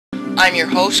I'm your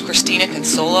host, Christina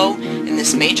Consolo, and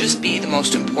this may just be the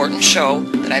most important show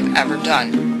that I've ever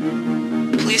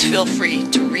done. Please feel free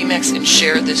to remix and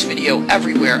share this video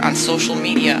everywhere on social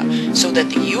media so that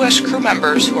the U.S. crew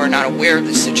members who are not aware of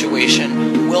this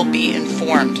situation will be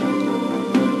informed. You're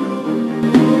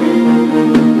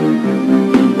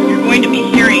going to be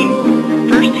hearing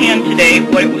firsthand today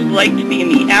what it was like to be in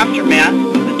the aftermath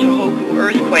of the Tohoku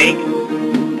earthquake,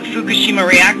 the Fukushima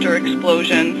reactor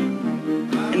explosions,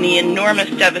 and the enormous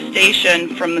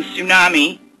devastation from the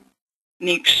tsunami, and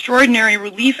the extraordinary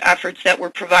relief efforts that were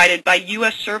provided by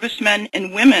U.S. servicemen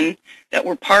and women that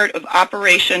were part of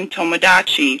Operation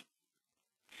Tomodachi.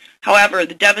 However,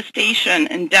 the devastation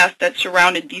and death that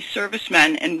surrounded these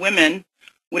servicemen and women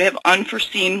would have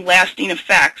unforeseen lasting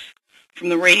effects from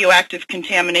the radioactive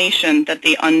contamination that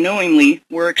they unknowingly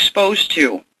were exposed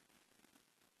to.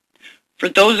 For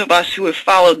those of us who have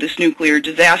followed this nuclear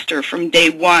disaster from day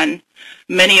one,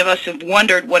 many of us have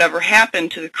wondered whatever happened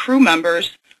to the crew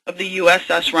members of the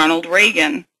USS Ronald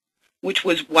Reagan, which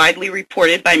was widely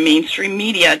reported by mainstream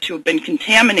media to have been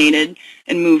contaminated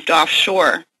and moved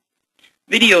offshore.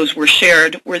 Videos were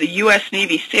shared where the U.S.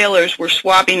 Navy sailors were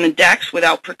swabbing the decks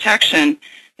without protection,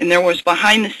 and there was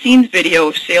behind-the-scenes video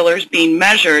of sailors being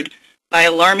measured by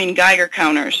alarming Geiger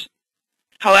counters.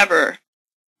 However,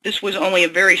 this was only a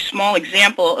very small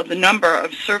example of the number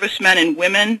of servicemen and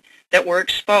women that were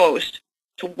exposed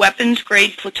to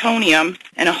weapons-grade plutonium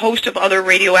and a host of other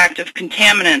radioactive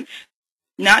contaminants,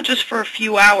 not just for a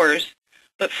few hours,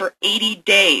 but for 80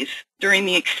 days during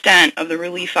the extent of the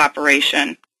relief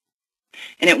operation.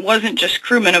 And it wasn't just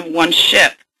crewmen of one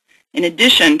ship. In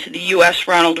addition to the U.S.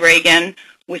 Ronald Reagan,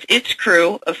 with its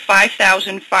crew of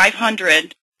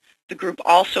 5,500, the group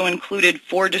also included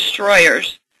 4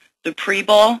 destroyers, the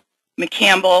Preble,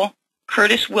 McCampbell,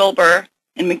 Curtis Wilbur,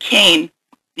 and McCain,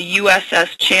 the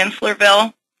USS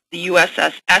Chancellorsville, the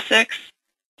USS Essex,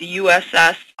 the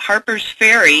USS Harper's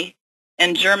Ferry,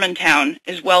 and Germantown,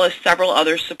 as well as several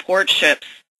other support ships.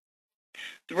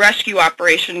 The rescue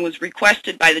operation was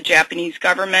requested by the Japanese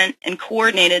government and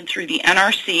coordinated through the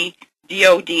NRC,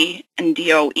 DOD, and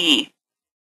DOE.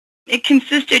 It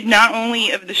consisted not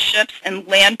only of the ships and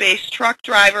land-based truck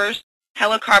drivers,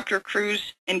 helicopter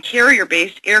crews, and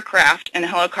carrier-based aircraft and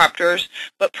helicopters,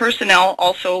 but personnel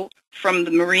also from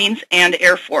the Marines and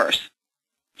Air Force.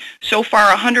 So far,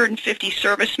 150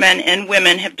 servicemen and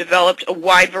women have developed a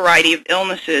wide variety of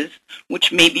illnesses,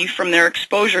 which may be from their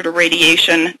exposure to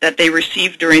radiation that they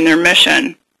received during their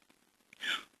mission.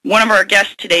 One of our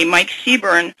guests today, Mike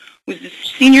Seaburn, was the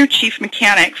senior chief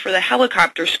mechanic for the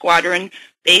helicopter squadron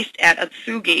based at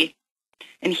Atsugi,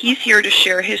 and he's here to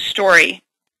share his story.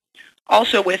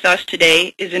 Also with us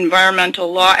today is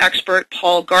environmental law expert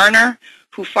Paul Garner,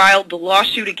 who filed the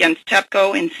lawsuit against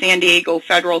TEPCO in San Diego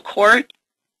Federal Court,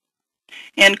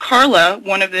 and Carla,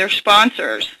 one of their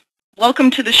sponsors.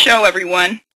 Welcome to the show,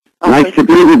 everyone. Nice to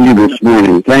be with you this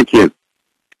morning. Thank you.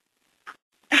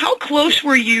 How close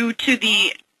were you to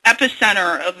the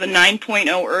epicenter of the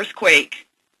 9.0 earthquake?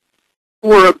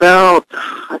 We're about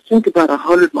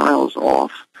 100 miles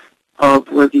off of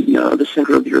where the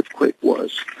center of the earthquake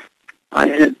was. I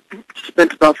had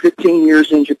spent about 15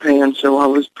 years in Japan, so I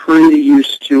was pretty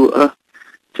used to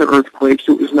earthquakes.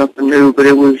 It was nothing new, but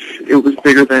it was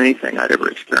bigger than anything I'd ever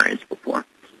experienced before.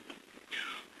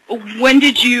 When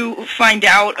did you find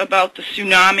out about the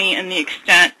tsunami and the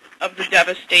extent of the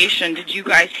devastation? Did you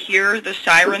guys hear the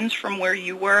sirens from where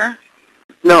you were?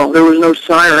 No, there was no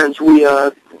sirens.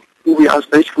 I was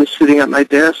basically sitting at my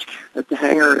desk at the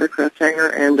aircraft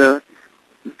hangar, and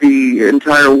the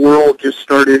entire world just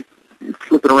started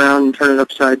flipping around and turning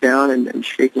upside down and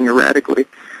shaking erratically.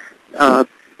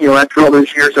 After all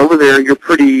those years over there,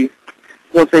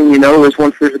 one thing you know is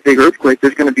once there's a big earthquake,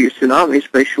 there's going to be a tsunami,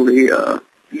 especially,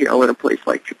 in a place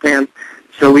like Japan.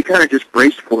 So we kind of just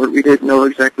braced for it. We didn't know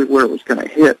exactly where it was going to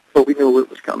hit, but we knew it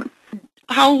was coming.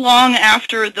 How long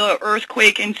after the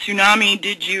earthquake and tsunami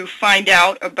did you find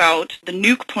out about the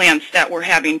nuke plants that were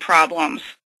having problems?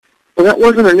 Well, that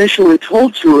wasn't initially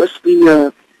told to us.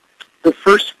 The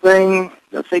first thing,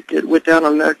 I think it went down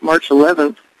on March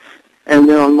 11th, and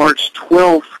then on March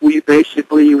 12th, we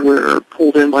basically were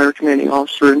pulled in by our commanding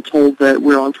officer and told that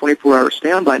we're on 24-hour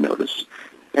standby notice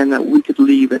and that we could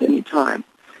leave at any time.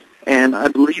 And I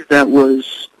believe that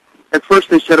was, at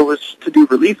first they said it was to do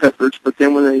relief efforts, but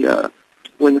then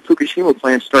when the Fukushima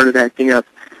plant started acting up,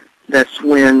 that's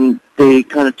when they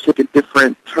kind of took a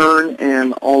different turn,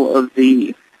 and all of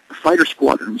the fighter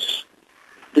squadrons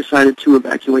decided to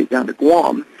evacuate down to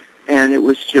Guam. And it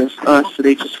was just us at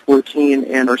HS-14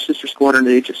 and our sister squadron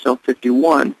at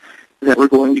HSL-51 that were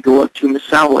going to go up to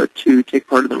Misawa to take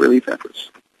part in the relief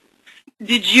efforts.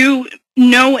 Did you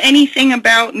know anything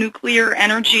about nuclear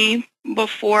energy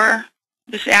before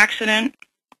this accident?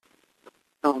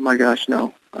 Oh my gosh,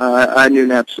 no. I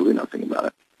knew absolutely nothing about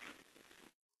it.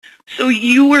 So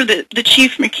you were the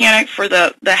chief mechanic for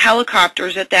the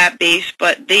helicopters at that base,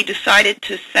 but they decided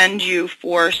to send you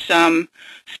for some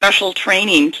special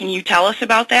training. Can you tell us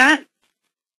about that?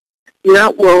 Yeah,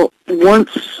 well,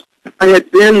 once I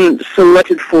had been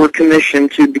selected for commission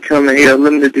to become a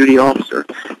limited duty officer,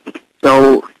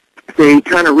 so they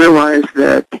kind of realized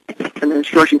that an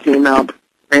instruction came out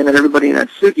and that everybody in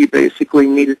Atsugi basically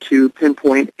needed to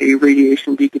pinpoint a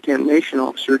radiation decontamination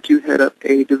officer to head up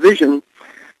a division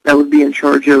that would be in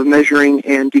charge of measuring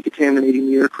and decontaminating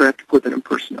the aircraft equipment and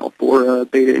personnel for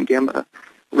beta and gamma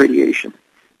radiation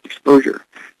exposure.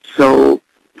 So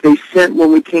they sent,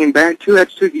 when we came back to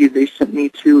Atsugi, they sent me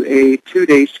to a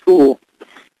 2-day school,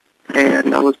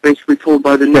 and I was basically told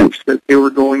by the nukes that they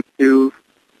were going to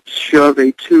shove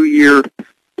a 2-year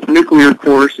nuclear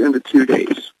course into 2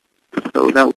 days.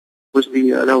 So that was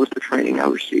the training I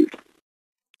received.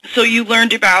 So you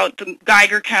learned about the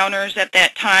Geiger counters at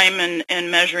that time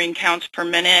and measuring counts per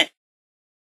minute?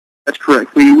 That's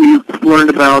correct. We learned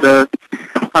about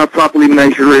how to properly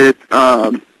measure it,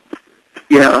 how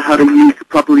to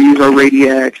properly use our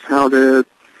radiacs, how to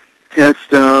test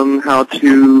them, how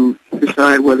to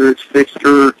decide whether it's fixed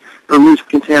or loose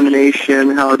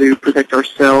contamination, how to protect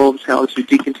ourselves, how to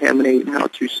decontaminate, and how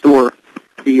to store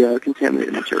the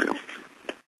contaminated material.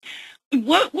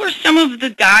 What were some of the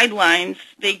guidelines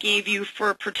they gave you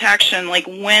for protection? Like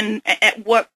at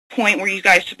what point were you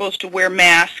guys supposed to wear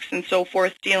masks and so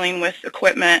forth dealing with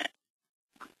equipment?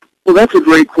 Well, that's a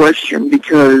great question,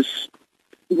 because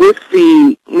with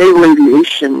the naval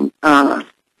aviation, the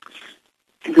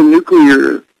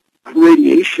nuclear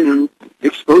radiation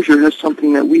exposure has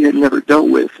something that we had never dealt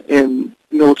with in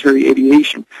military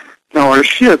aviation. Now, our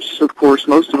ships, of course,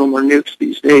 most of them are nukes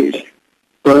these days,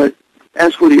 but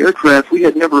as for the aircraft, we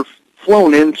had never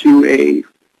flown into a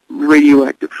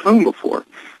radioactive plume before.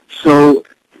 So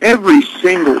every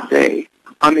single day,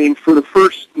 for the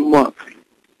first month,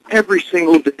 every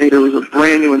single day there was a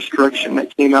brand new instruction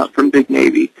that came out from Big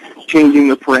Navy changing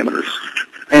the parameters.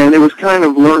 And it was kind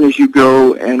of learn as you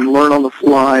go and learn on the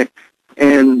fly.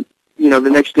 And, the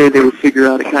next day they would figure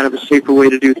out a kind of a safer way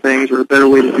to do things or a better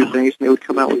way to do things, and they would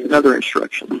come out with another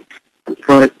instruction.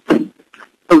 But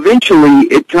eventually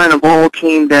it kind of all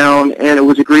came down, and it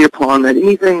was agreed upon that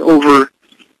anything over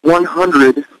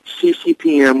 100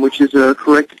 ccpm, which is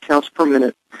corrected counts per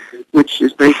minute, which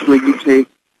is basically you take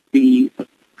the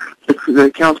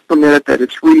counts per minute that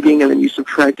it's reading, and then you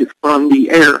subtract it from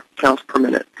the air counts per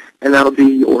minute, and that'll be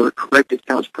your corrected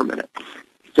counts per minute.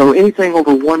 So anything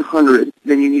over 100,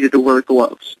 then you needed to wear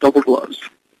gloves, double gloves.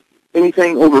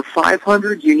 Anything over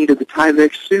 500, you needed the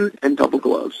Tyvek suit and double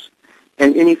gloves.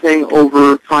 And anything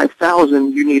over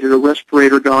 5,000, you needed a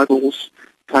respirator, goggles,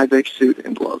 Tyvek suit,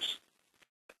 and gloves.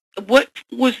 What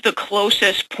was the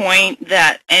closest point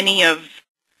that any of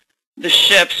the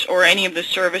ships or any of the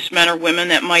servicemen or women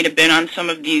that might have been on some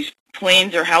of these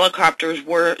planes or helicopters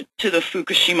were to the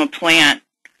Fukushima plant?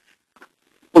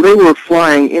 Well, they were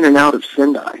flying in and out of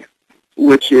Sendai,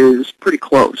 which is pretty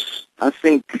close. I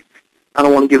think, I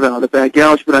don't want to give out a bad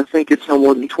gouge, but I think it's no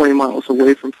more than 20 miles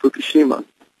away from Fukushima.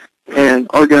 And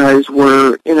our guys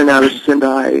were in and out of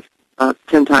Sendai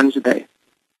 10 times a day.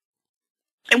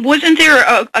 And wasn't there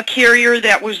a carrier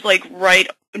that was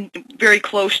right very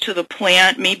close to the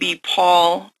plant? Maybe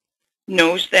Paul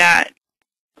knows that.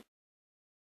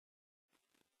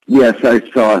 Yes, I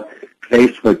saw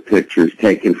Facebook pictures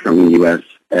taken from the USS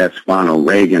Ronald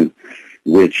Reagan,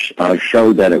 which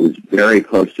showed that it was very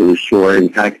close to the shore. In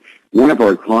fact, one of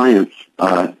our clients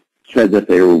said that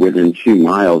they were within 2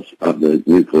 miles of the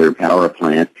nuclear power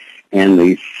plant, and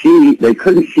they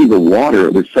couldn't see the water.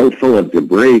 It was so full of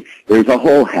debris. There's a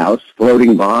whole house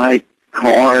floating by,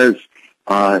 cars,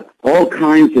 all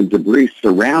kinds of debris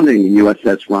surrounding the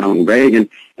USS Ronald Reagan,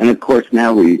 and of course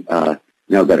now we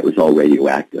know that it was all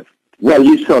radioactive. Well,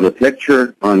 you saw the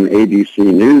picture on ABC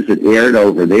News. It aired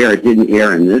over there. It didn't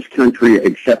air in this country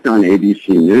except on ABC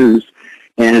News,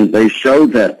 and they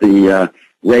showed that the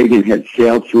Reagan had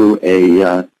sailed through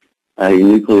a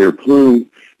nuclear plume,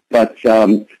 but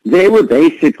they were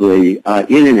basically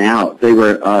in and out.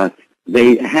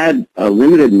 They had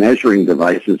limited measuring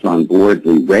devices on board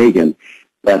the Reagan,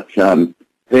 but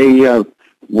they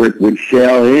would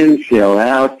sail in, sail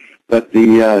out, but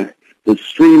the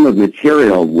stream of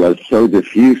material was so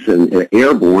diffuse and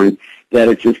airborne that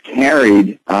it just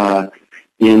carried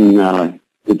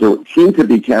seemed to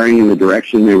be carrying in the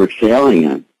direction they were sailing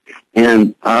in.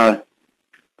 And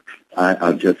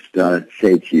I'll just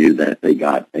say to you that they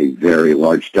got a very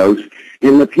large dose.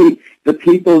 And the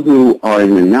people who are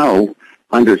in the know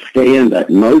understand that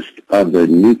most of the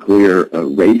nuclear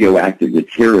radioactive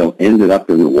material ended up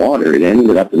in the water. It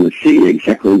ended up in the sea,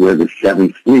 exactly where the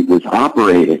 7th Fleet was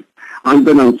operating.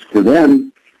 Unbeknownst to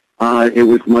them, it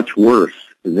was much worse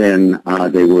than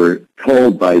they were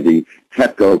told by the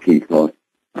TEPCO people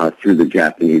through the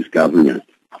Japanese government.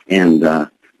 And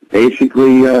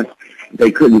basically,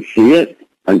 they couldn't see it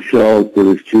until it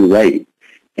was too late.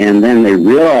 And then they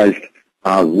realized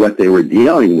what they were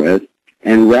dealing with,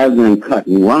 and rather than cut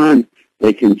and run,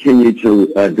 they continued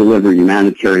to deliver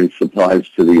humanitarian supplies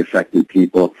to the affected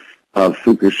people of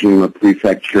Fukushima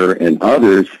Prefecture and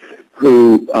others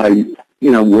who,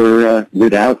 were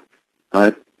without,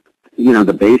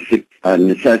 the basic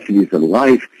necessities of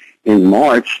life. In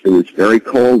March, it was very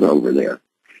cold over there.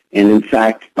 And in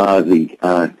fact, many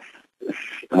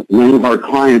of our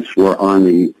clients were on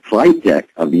the flight deck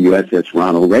of the USS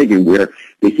Ronald Reagan, where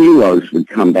the helos would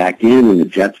come back in and the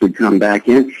jets would come back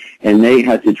in, and they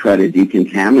had to try to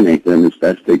decontaminate them as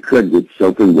best they could with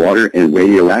soap and water and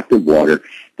radioactive water.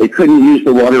 They couldn't use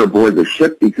the water aboard the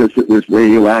ship because it was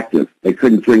radioactive. They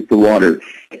couldn't drink the water.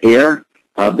 Air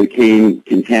became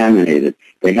contaminated.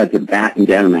 They had to batten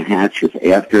down the hatches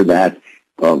after that,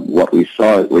 what we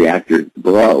saw at reactor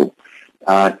below.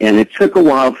 And it took a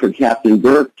while for Captain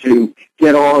Burke to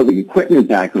get all of the equipment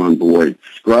back on board,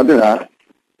 scrub it up,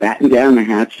 batten down the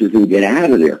hatches, and get out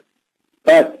of there.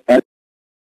 But as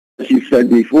you said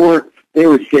before, they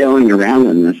were sailing around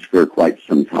in this for quite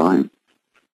some time.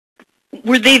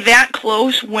 Were they that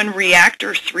close when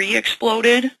Reactor 3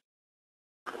 exploded?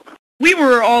 We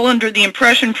were all under the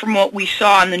impression from what we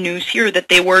saw in the news here that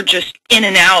they were just in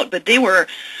and out, but they were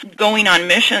going on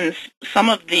missions, some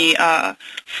of the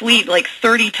fleet, like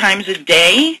 30 times a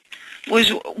day, was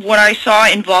what I saw,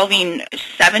 involving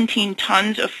 17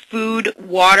 tons of food,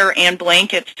 water, and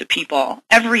blankets to people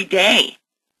every day.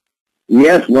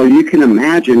 Yes, well, you can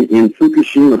imagine in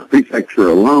Fukushima Prefecture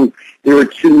alone, there were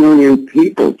 2 million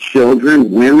people,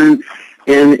 children, women,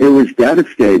 and it was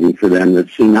devastating for them. The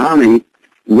tsunami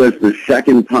was the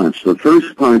second punch. The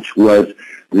first punch was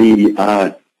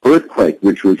the earthquake,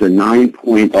 which was a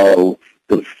 9.0,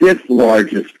 the 5th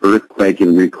largest earthquake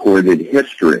in recorded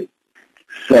history.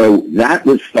 So that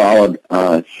was followed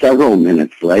several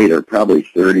minutes later, probably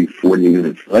 30, 40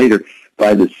 minutes later,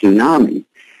 by the tsunami.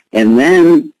 And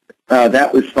then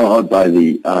that was followed by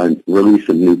the release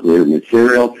of nuclear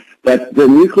material. But the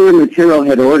nuclear material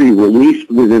had already released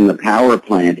within the power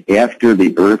plant after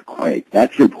the earthquake.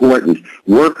 That's important.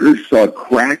 Workers saw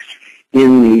cracks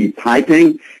in the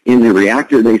piping in the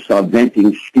reactor. They saw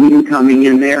venting steam coming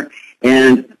in there.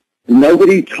 And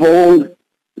nobody told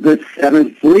the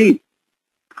 7th Fleet.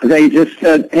 They just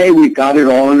said, hey, we've got it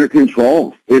all under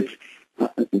control.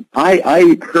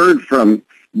 I heard from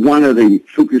one of the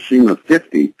Fukushima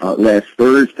 50 last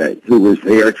Thursday who was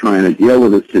there trying to deal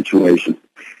with the situation.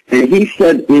 And he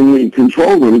said in the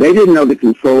control room, they didn't know the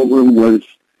control room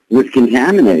was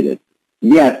contaminated.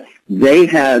 Yet they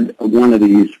had one of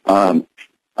these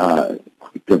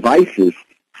devices,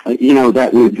 that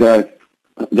would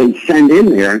they'd send in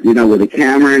there, with a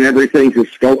camera and everything to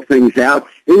scope things out.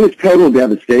 It was total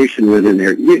devastation within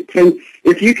there.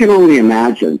 If you can only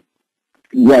imagine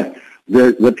what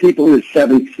the people in the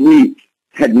 7th Fleet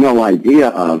had no idea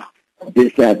of,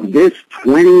 is that this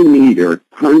 20-meter,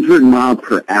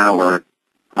 100-mile-per-hour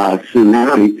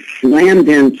tsunami slammed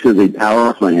into the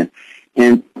power plant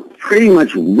and pretty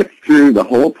much ripped through the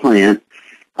whole plant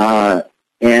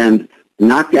and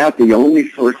knocked out the only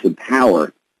source of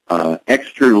power,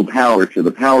 external power to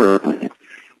the power plant,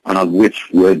 which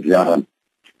would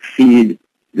feed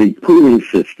the cooling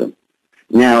system.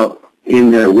 Now,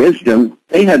 in their wisdom,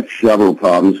 they had several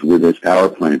problems with this power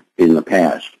plant in the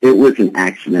past. It was an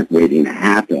accident waiting to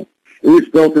happen. It was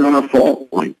built on a fault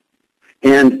line.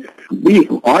 And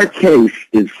our case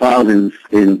is filed in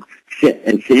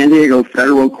San Diego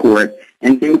Federal Court,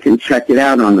 and you can check it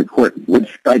out on the court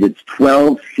website. It's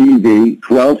 12 CV,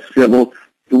 12 Civil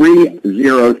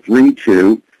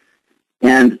 3032,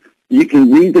 and you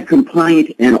can read the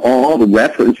complaint and all the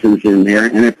references in there,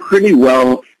 and it pretty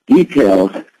well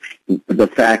details the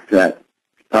fact that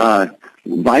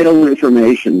vital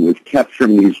information was kept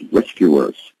from these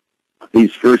rescuers,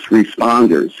 these first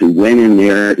responders who went in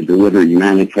there to deliver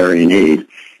humanitarian aid.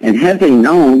 And had they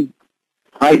known,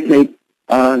 I think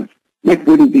Nick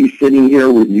wouldn't be sitting here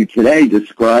with you today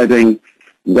describing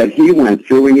what he went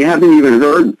through, and you haven't even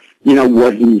heard,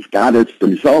 what he's got as a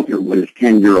result or what his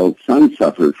 10-year-old son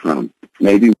suffered from.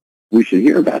 Maybe we should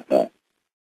hear about that.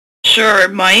 Sure.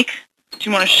 Mike, do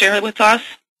you want to share it with us?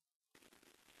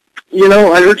 You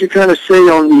know, I heard you kind of say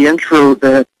on the intro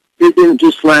that it didn't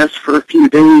just last for a few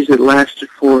days, it lasted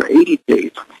for 80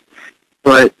 days.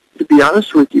 But to be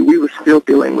honest with you, we were still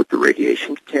dealing with the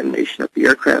radiation contamination of the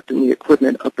aircraft and the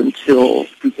equipment up until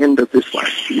the end of this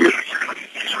last year.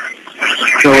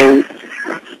 So,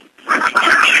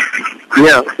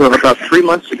 yeah, so about 3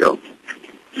 months ago,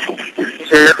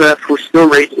 these aircraft were still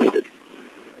radiated.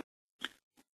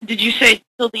 Did you say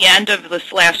till the end of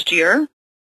this last year?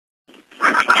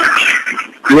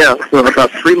 Yeah, so about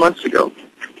 3 months ago,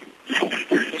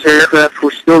 these aircraft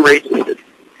were still radiated.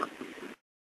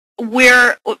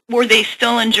 Where were they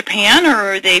still in Japan,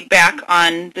 or are they back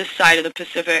on this side of the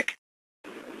Pacific?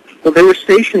 Well, they were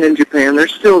stationed in Japan. They're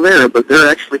still there, but they're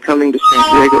actually coming to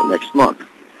San Diego next month.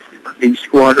 The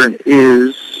squadron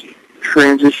is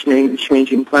transitioning and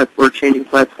changing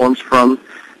platforms from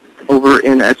over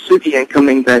in Atsugi and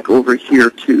coming back over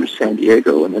here to San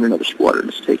Diego, and then another squadron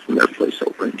is taking their place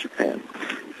over in Japan.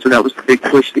 So that was the big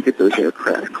push to get those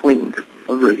aircraft cleaned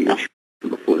of radiation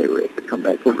before they were able to come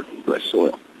back over to U.S.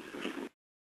 soil.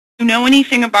 Do you know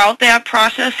anything about that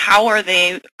process? How are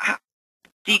they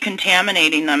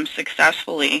decontaminating them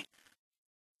successfully?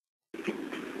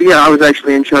 Yeah, I was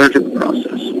actually in charge of the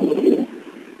process.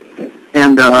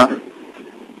 And,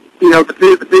 you know,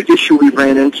 the big issue we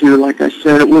ran into, like I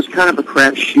said, it was kind of a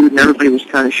crapshoot, and everybody was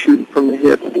kind of shooting from the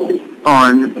hip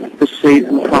on the safe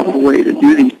and proper way to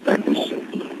do these things.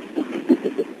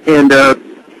 And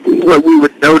what we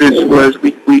would notice was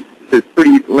the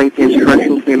pretty lengthy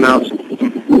instruction came out.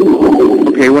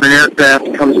 Okay, when an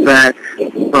aircraft comes back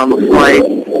from a flight,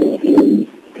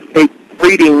 take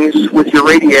readings with your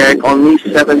radiac on these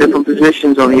 7 different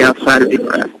positions on the outside of the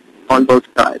aircraft, on both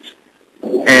sides.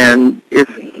 And if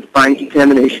you find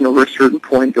contamination over a certain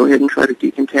point, go ahead and try to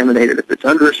decontaminate it. If it's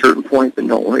under a certain point, then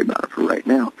don't worry about it for right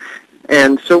now.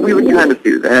 And so we would kind of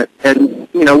do that, and,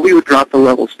 you know, we would drop the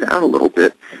levels down a little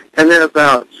bit. And then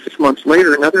about 6 months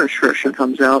later, another instruction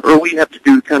comes out, or we have to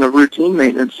do kind of routine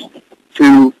maintenance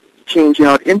to change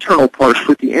out internal parts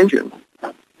with the engine.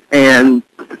 And,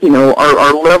 you know,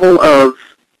 our level of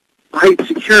height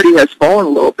security has fallen a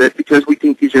little bit because we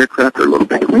think these aircraft are a little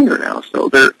bit cleaner now. So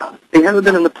they haven't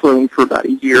been in the plume for about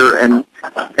a year, and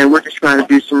we're just trying to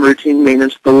do some routine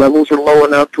maintenance. The levels are low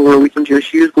enough to where we can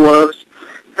just use gloves.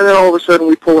 And then all of a sudden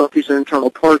we pull out these internal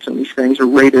parts, and these things are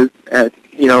rated at,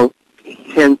 you know,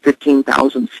 10,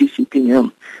 15,000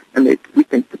 ccpm, and we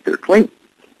think that they're clean.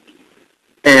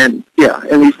 And, yeah,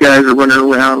 and these guys are running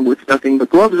around with nothing but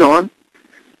gloves on,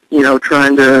 you know,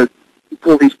 trying to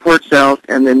pull these parts out,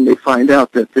 and then they find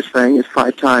out that this thing is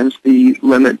 5 times the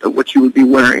limit of what you would be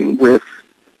wearing with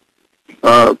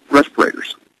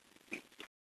respirators.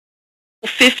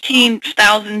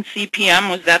 15,000 CPM,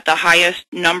 was that the highest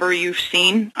number you've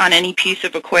seen on any piece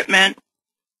of equipment?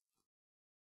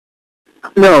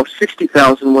 No,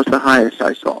 60,000 was the highest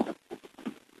I saw.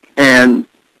 And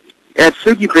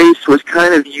Atsugi Base was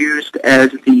kind of used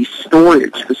as the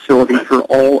storage facility for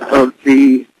all of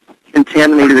the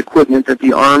contaminated equipment that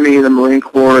the Army, the Marine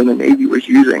Corps, and the Navy was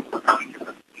using.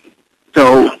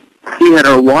 So we had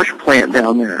our wash plant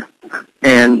down there,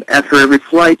 and after every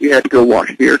flight you had to go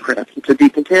wash the aircraft. And to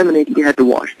decontaminate, you had to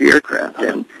wash the aircraft,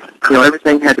 and, you know,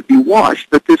 everything had to be washed.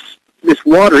 But this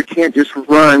water can't just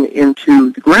run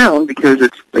into the ground because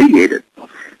it's radiated.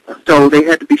 So they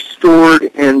had to be stored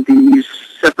in these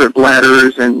separate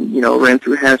bladders, and, you know, ran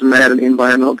through hazmat and the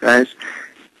environmental guys.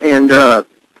 And the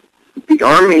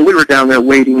Army, we were down there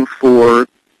waiting for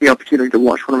the opportunity to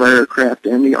wash one of our aircraft,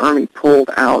 and the Army pulled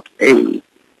out a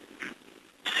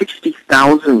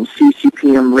 60,000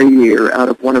 ccpm radiator out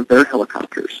of one of their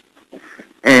helicopters.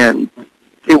 And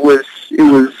it was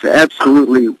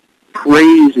absolutely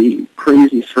crazy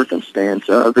circumstance.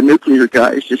 The nuclear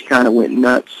guys just kind of went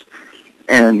nuts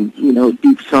and, you know,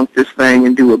 deep sunk this thing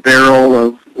into a barrel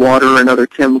of water and other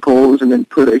chemicals, and then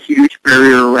put a huge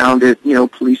barrier around it, you know,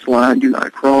 police line, do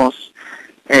not cross.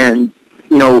 And,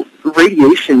 you know,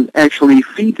 radiation actually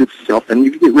feeds itself, and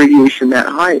if you get radiation that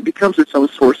high, it becomes its own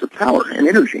source of power and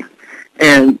energy.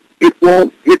 And it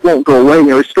won't go away. You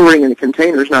know, storing in a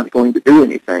container is not going to do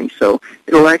anything, so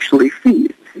it'll actually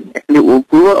feed, and it will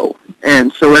grow.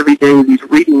 And so every day these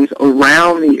readings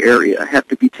around the area have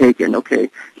to be taken. Okay,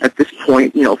 at this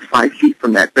point, you know, 5 feet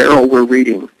from that barrel, we're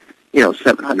reading, you know,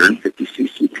 750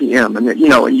 ccpm, and then, you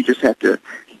know, and you just have to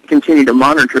continue to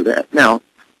monitor that. Now,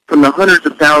 from the hundreds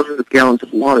of thousands of gallons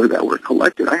of water that were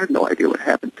collected, I have no idea what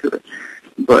happened to it,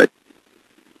 but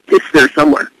it's there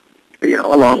somewhere, you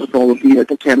know, along with all of the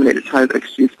contaminated Tyvek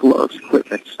suits, gloves,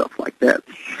 equipment, stuff like that.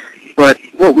 But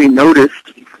what we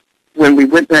noticed when we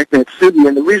went back to Atsugi,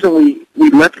 and the reason we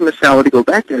left Misawa to go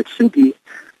back to Atsugi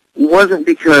wasn't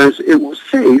because it was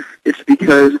safe. It's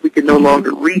because we could no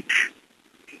longer reach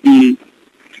the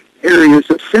areas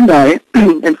of Sendai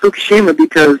and Fukushima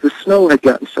because the snow had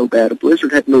gotten so bad, a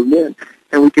blizzard had moved in,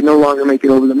 and we could no longer make it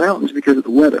over the mountains because of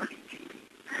the weather.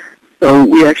 So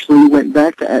we actually went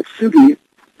back to Atsugi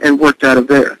and worked out of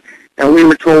there. And we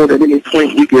were told at any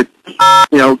point we could,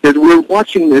 because we're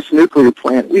watching this nuclear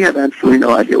plant, we have absolutely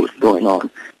no idea what's going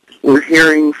on. We're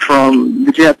hearing from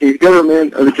the Japanese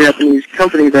government or the Japanese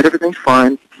company that everything's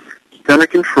fine, it's under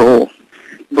control.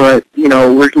 But,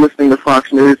 we're listening to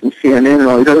Fox News and CNN and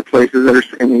all these other places that are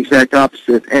saying the exact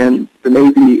opposite, and the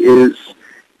Navy is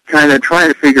kind of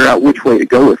trying to figure out which way to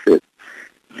go with it.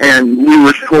 And we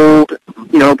were told,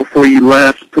 before you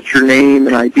left, put your name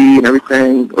and ID and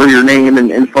everything, or your name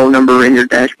and phone number in your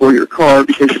dashboard of your car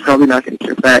because you're probably not going to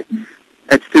get back.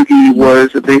 Atsugi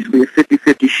was basically a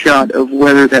 50-50 shot of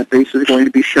whether that base is going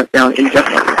to be shut down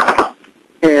indefinitely.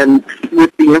 And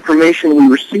with the information we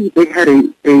received, they had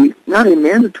not a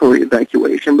mandatory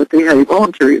evacuation, but they had a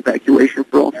voluntary evacuation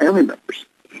for all family members.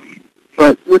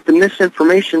 But with the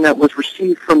misinformation that was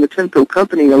received from the TEPCO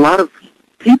company, a lot of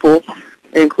people,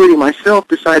 including myself,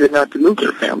 decided not to move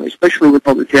their family, especially with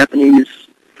all the Japanese,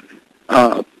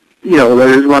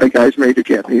 there's a lot of guys married to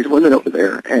Japanese women over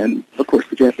there, and of course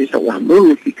the Japanese don't want to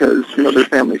move because, their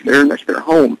family's there and that's their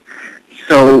home.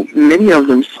 So many of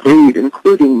them stayed,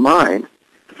 including mine,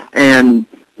 and,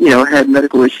 had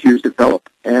medical issues develop,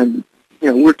 and,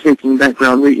 we're taking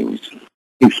background readings.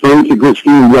 Explain to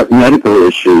Christine what medical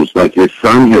issues, like your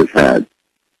son has had.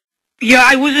 Yeah,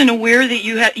 I wasn't aware that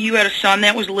you had a son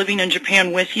that was living in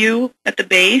Japan with you at the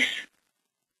base.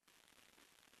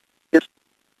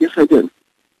 Yes, I did.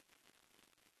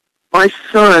 My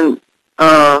son,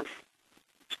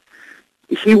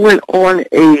 he went on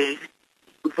a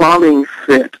vomiting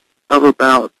fit of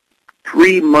about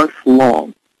 3 months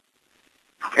long,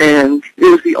 and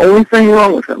it was the only thing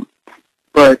wrong with him.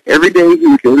 But every day he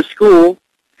would go to school,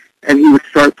 and he would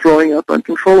start throwing up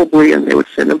uncontrollably, and they would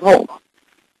send him home.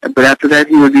 But after that,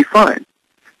 he would be fine.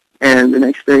 And the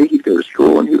next day, he'd go to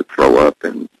school, and he would throw up,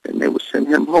 and they would send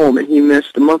him home. And he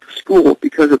missed a month of school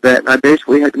because of that. And I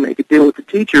basically had to make a deal with the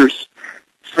teachers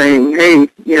saying, hey,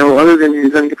 other than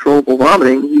his uncontrollable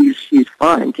vomiting, he's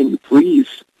fine. Can you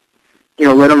please,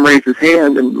 let him raise his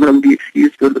hand and let him be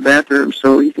excused to go to the bathroom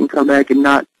so he can come back and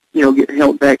not, get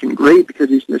held back in grade because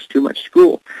he's missed too much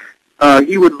school.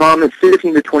 He would vomit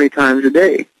 15 to 20 times a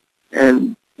day,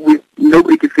 and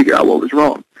nobody could figure out what was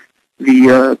wrong.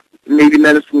 The Navy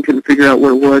medicine couldn't figure out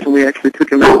what it was, and we actually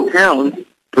took him out of town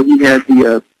where he had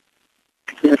the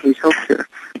Japanese health care.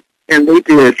 And they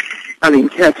did,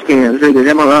 CAT scans, they did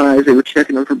MRIs, they were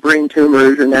checking him for brain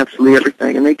tumors and absolutely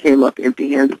everything, and they came up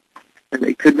empty-handed, and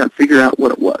they could not figure out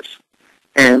what it was.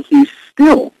 And he's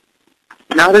still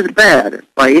not as bad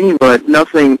by any, but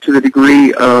nothing to the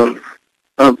degree of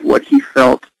what he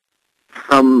felt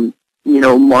from,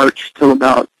 March till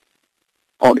about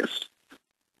August.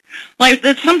 Like,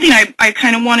 that's something I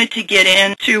kind of wanted to get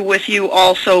into with you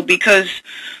also, because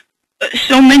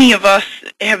so many of us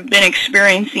have been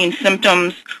experiencing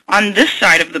symptoms on this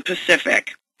side of the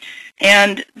Pacific.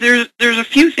 And there's a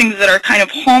few things that are kind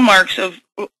of hallmarks of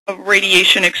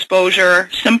radiation exposure,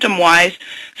 symptom-wise.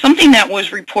 Something that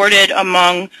was reported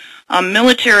among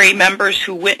military members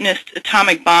who witnessed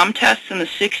atomic bomb tests in the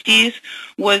 60s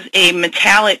was a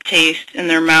metallic taste in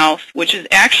their mouth, which is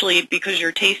actually because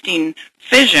you're tasting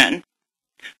fission,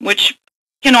 which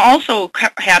can also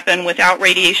happen without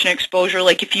radiation exposure,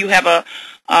 like if you have a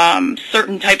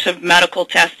certain types of medical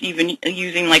tests, even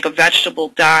using like a vegetable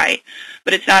dye.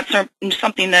 But it's not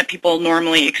something that people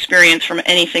normally experience from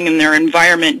anything in their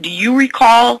environment. Do you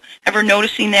recall ever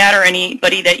noticing that, or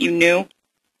anybody that you knew?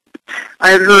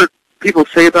 I had heard people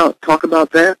talk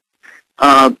about that.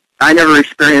 I never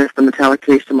experienced the metallic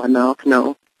taste in my mouth,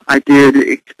 no. I did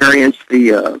experience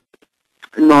the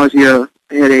nausea,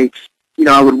 headaches.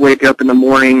 I would wake up in the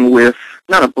morning with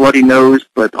not a bloody nose,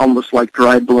 but almost like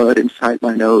dry blood inside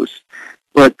my nose.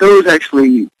 But those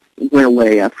actually went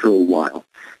away after a while.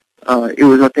 It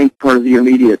was, I think, part of the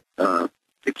immediate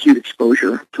acute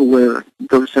exposure to where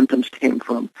those symptoms came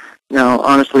from. Now,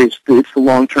 honestly, it's the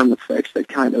long-term effects that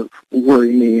kind of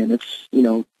worry me, and it's,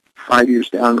 5 years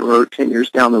down the road, 10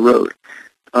 years down the road.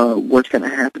 What's going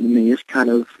to happen to me is kind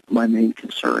of my main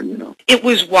concern, It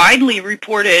was widely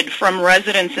reported from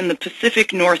residents in the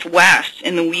Pacific Northwest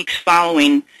in the weeks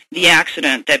following the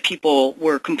accident that people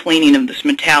were complaining of this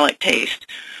metallic taste.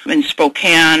 In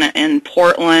Spokane and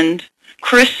Portland,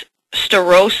 Chris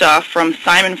Starosa from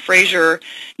Simon Fraser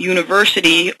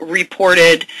University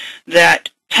reported that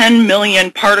 10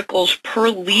 million particles per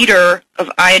liter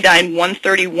of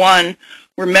iodine-131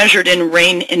 were were measured in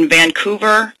rain in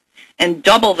Vancouver and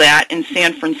double that in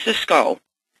San Francisco.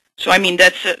 So, I mean,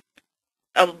 that's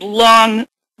a long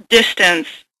distance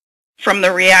from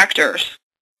the reactors.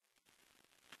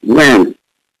 When?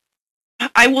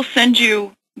 I will send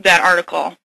you that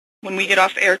article when we get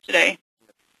off air today.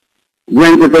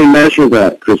 When did they measure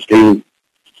that, Christine?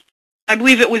 I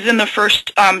believe it was in the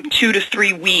first 2 to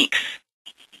 3 weeks.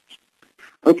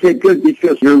 Okay, good,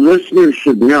 because your listeners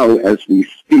should know as we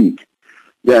speak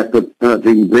that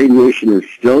the radiation is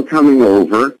still coming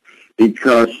over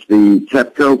because the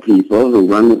TEPCO people who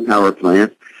run the power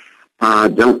plant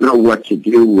don't know what to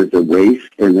do with the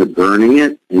waste, and they're burning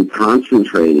it and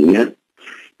concentrating it.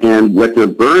 And what they're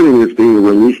burning is being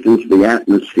released into the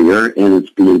atmosphere, and it's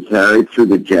being carried through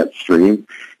the jet stream.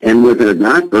 And what they're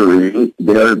not burning,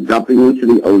 they're dumping into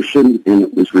the ocean, and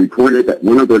it was reported that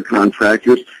one of their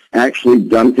contractors actually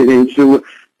dumped it into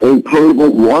a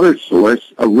potable water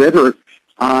source, a river,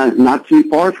 not too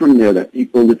far from there that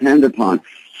people depend upon.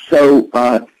 So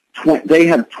they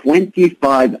have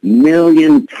 25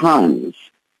 million tons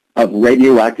of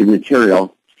radioactive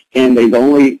material, and they've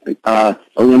only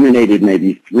eliminated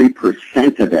maybe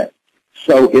 3% of it.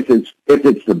 So if it's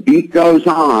the beat goes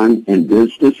on and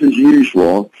business as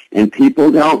usual, and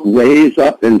people don't raise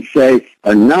up and say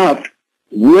enough,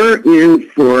 we're in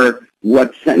for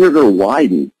what Senator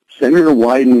Wyden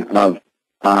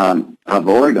of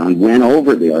Oregon went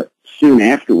over there soon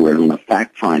afterward on a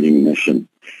fact-finding mission.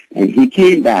 And he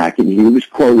came back and he was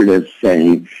quoted as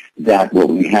saying that what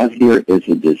we have here is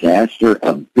a disaster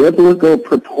of biblical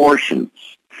proportions.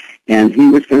 And he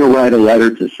was going to write a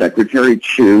letter to Secretary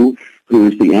Chu, who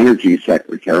was the Energy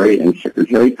Secretary, and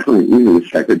Secretary Clinton, who was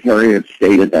Secretary of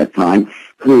State at that time,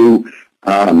 who,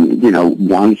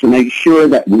 wanted to make sure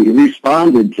that we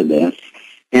responded to this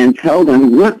and tell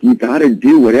them, look, you got to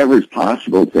do whatever is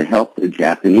possible to help the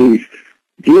Japanese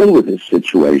deal with this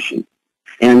situation.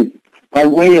 And by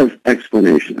way of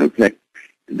explanation, okay,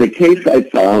 the case I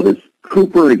filed is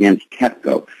Cooper against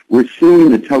TEPCO. We're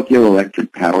suing the Tokyo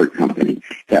Electric Power Company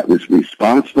that was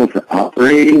responsible for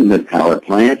operating the power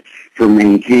plant, for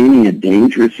maintaining a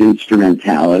dangerous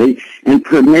instrumentality, and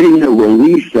permitting the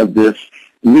release of this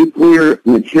nuclear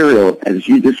material, as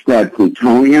you described,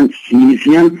 plutonium,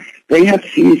 cesium. They have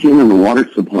cesium in the water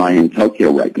supply in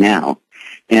Tokyo right now,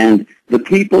 and the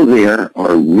people there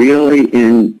are really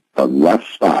in a rough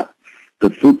spot. The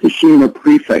Fukushima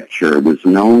prefecture was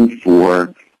known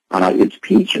for its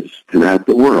peaches throughout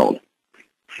the world.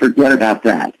 Forget about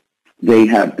that. They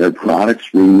have their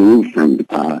products removed from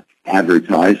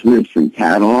advertisements, from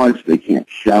catalogs. They can't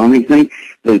sell anything.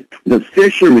 The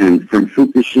fishermen from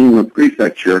Fukushima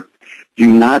prefecture do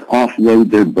not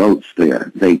offload their boats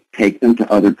there. They take them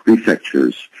to other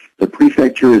prefectures. The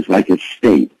prefecture is like a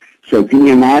state. So can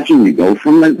you imagine you go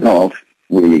from the Gulf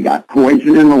where you got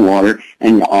poison in the water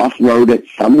and you offload it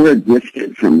somewhere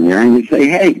distant from there and you say,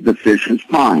 hey, the fish is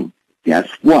fine. Guess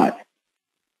what?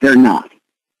 They're not.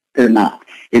 They're not.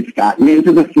 It's gotten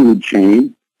into the food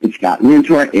chain. It's gotten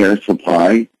into our air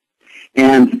supply.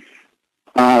 And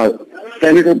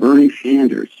Senator Bernie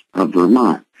Sanders of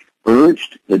Vermont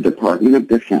urged the Department of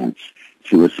Defense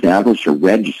to establish a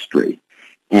registry.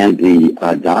 And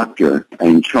the doctor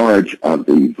in charge of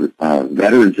the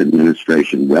Veterans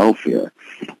Administration welfare,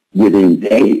 within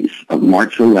days of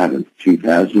March 11th,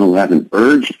 2011,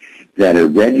 urged that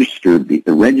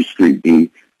the registry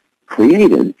be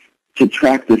created to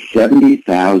track the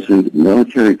 70,000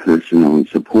 military personnel and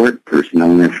support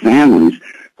personnel and their families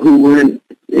who were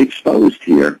exposed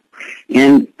here.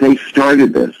 And they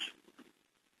started this.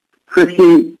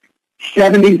 Chrissy,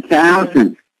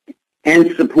 70,000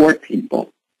 and support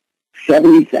people.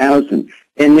 70,000.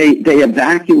 And they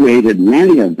evacuated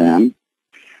many of them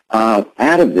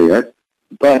out of there.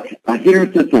 But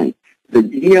here's the thing. The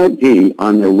DOD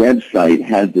on their website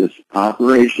had this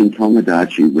Operation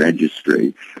Tomodachi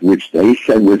registry, which they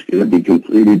said was going to be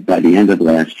completed by the end of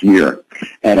last year.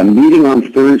 At a meeting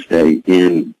on Thursday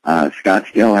in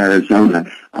Scottsdale,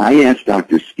 Arizona, I asked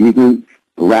Dr. Stephen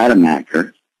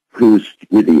Rademacher, who's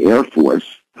with the Air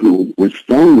Force, who was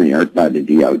flown there by the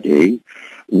DOD,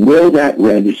 will that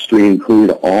registry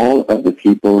include all of the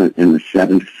people in the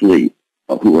 7th Fleet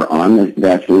who are on the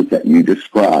vessels that you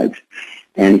described?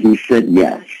 And he said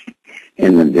yes.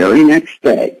 And the very next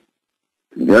day,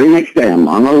 I'm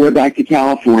on my way back to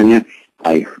California,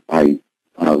 I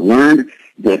learned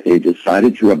that they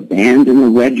decided to abandon the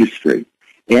registry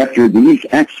after these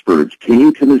experts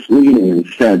came to this meeting and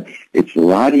said it's a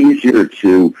lot easier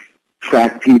to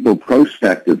track people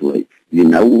prospectively. You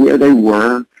know where they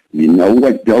were. You know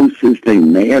what doses they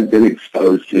may have been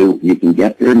exposed to. You can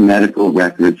get their medical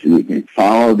records and you can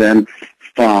follow them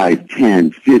 5,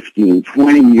 10, 15,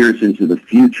 20 years into the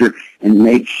future and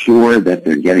make sure that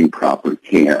they're getting proper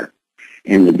care.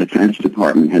 And the Defense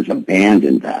Department has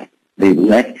abandoned that. They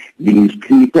let these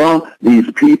people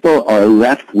are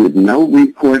left with no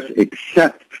recourse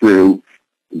except through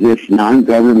this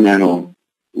non-governmental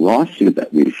lawsuit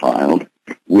that we filed,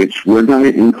 which we're going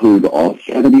to include all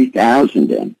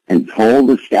 70,000 in and toll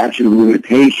the statute of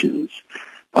limitations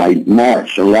by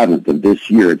March 11th of this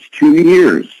year. It's 2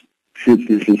 years since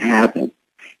this has happened.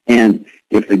 And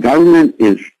if the government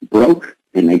is broke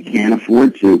and they can't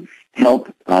afford to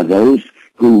help those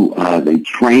who they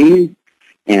train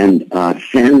and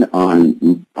send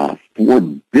on a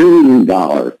 $4 billion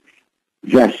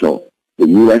vessel, the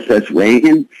USS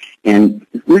Reagan. And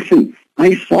listen,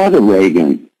 I saw the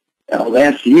Reagan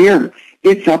last year.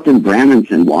 It's up in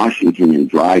Bremerton, Washington in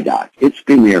dry dock. It's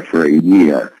been there for a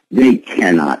year. They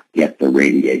cannot get the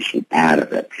radiation out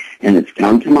of it. And it's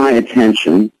come to my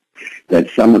attention that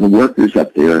some of the workers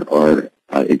up there are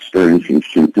experiencing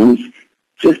symptoms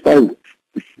just by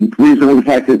reason of the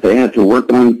fact that they had to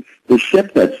work on the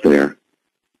ship that's there.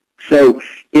 So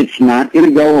it's not going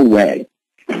to go away.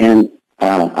 And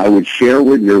I would share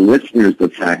with your listeners the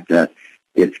fact that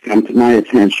it's come to my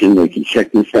attention. They can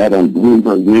check this out on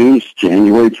Bloomberg News,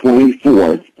 January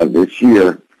 24th of this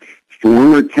year.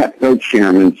 Former TEPCO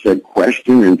chairman said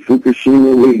question in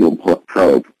Fukushima legal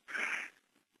probe.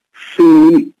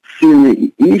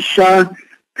 Isha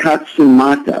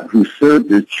Katsumata, who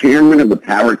served as chairman of the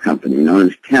power company known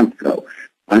as TEPCO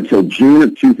until June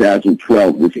of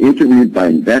 2012, was interviewed by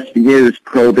investigators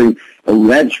probing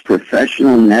alleged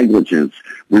professional negligence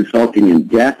resulting in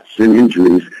deaths and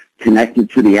injuries connected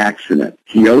to the accident.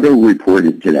 Kyoto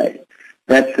reported today.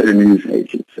 That's their news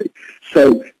agency.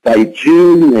 So by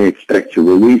June, they expect to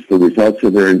release the results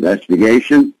of their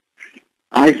investigation.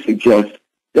 I suggest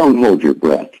don't hold your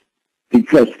breath,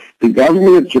 because the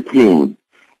government of Japan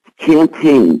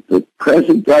campaigned, the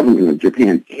present government of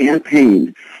Japan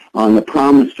campaigned on the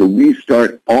promise to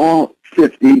restart all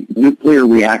 50 nuclear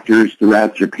reactors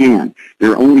throughout Japan.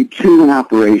 There are only 2 in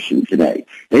operation today.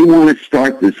 They want to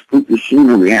start this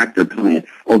Fukushima reactor plant,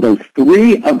 although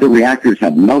 3 of the reactors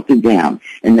have melted down,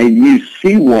 and they use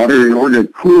seawater in order to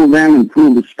cool them and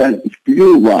cool the spent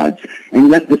fuel rods and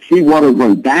let the seawater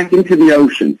run back into the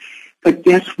ocean. But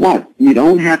guess what? You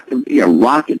don't have to be a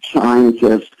rocket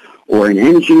scientist or an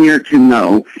engineer to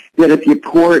know that if you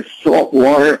pour salt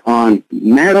water on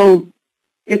metal,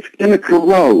 it's going to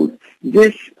corrode.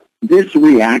 This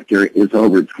reactor is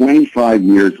over 25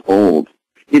 years old.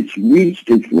 It's reached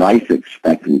its life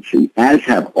expectancy, as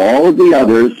have all of the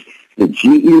others, the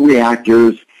GE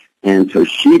reactors and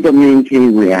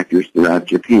Toshiba-maintained reactors throughout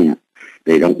Japan.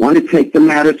 They don't want to take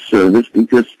them out of service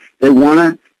because they want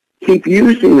to keep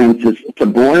using them to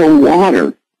boil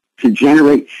water, to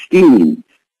generate steam,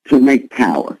 to make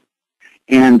power.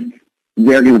 And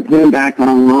they're going to put them back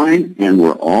online, and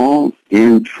we're all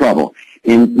in trouble.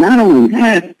 And not only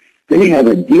that, they have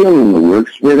a deal in the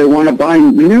works where they want to buy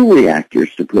new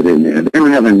reactors to put in there. They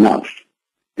don't have enough.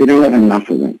 They don't have enough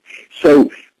of them.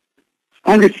 So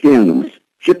understand this.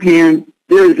 Japan,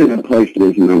 there isn't a place that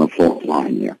isn't on a fault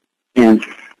line there. And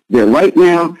they're right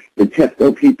now, the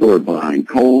TEPCO people are buying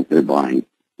coal, they're buying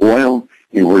oil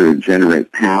in order to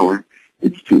generate power.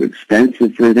 It's too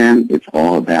expensive for them. It's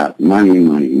all about money,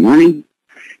 money, money.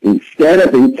 Instead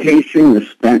of encasing the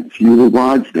spent fuel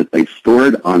rods that they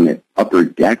stored on the upper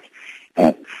deck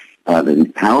at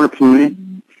the power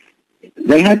plant,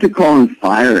 they had to call in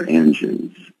fire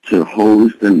engines to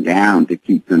hose them down to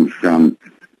keep them from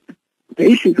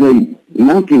basically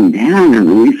melting down and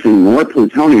releasing more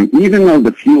plutonium, even though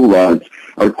the fuel rods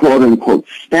are quote-unquote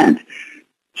spent.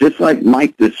 Just like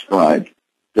Mike described,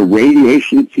 the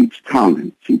radiation keeps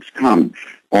coming, keeps coming.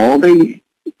 All they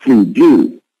can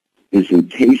do is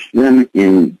encase them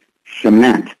in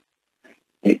cement.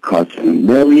 It costs $1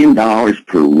 million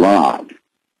per rod,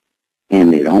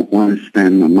 and they don't want to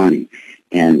spend the money.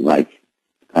 And like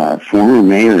former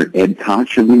Mayor Ed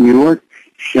Koch of New York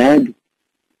said,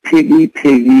 piggy,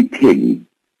 piggy, piggy.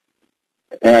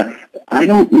 I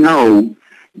don't know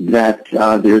that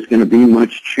there's going to be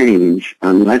much change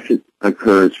unless it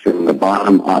occurs from the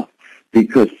bottom up,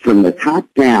 because from the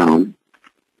top down,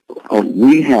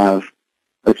 we have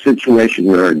a situation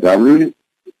where our government,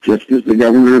 just as the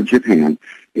government of Japan,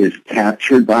 is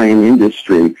captured by an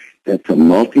industry that's a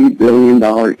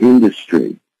multi-billion-dollar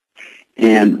industry.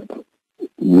 And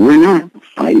we're not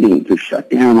fighting to shut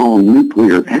down all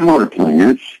nuclear power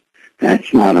plants.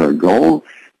 That's not our goal.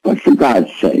 But for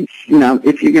God's sake,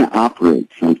 if you're going to operate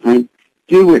something,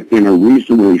 do it in a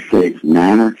reasonably safe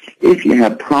manner. If you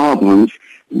have problems,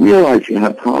 realize you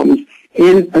have problems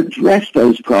and address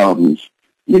those problems.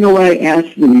 You know, I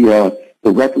asked the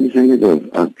representative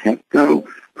of TEPCO,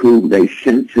 who they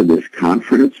sent to this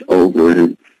conference over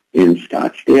in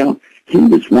Scottsdale. He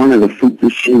was one of the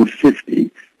Fukushima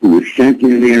 50 who was sent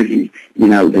in there.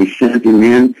 They sent him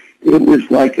in. It was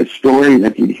like a story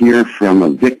that you'd hear from a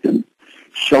victim,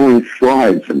 showing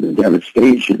slides of the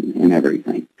devastation and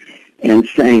everything, and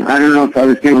saying, I don't know if I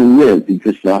was going to live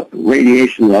because the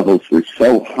radiation levels were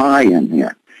so high in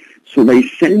there. So they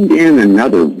send in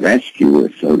another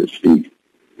rescuer, so to speak,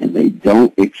 and they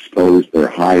don't expose their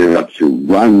higher-ups who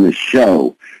run the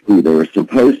show, who they were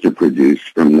supposed to produce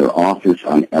from their office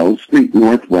on L Street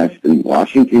Northwest in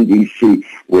Washington, D.C.,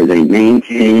 where they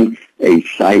maintain a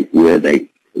site where they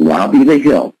lobby the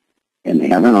Hill. And they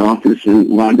have an office in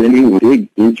London, a big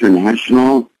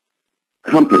international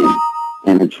company,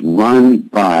 and it's run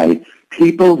by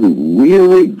people who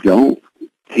really don't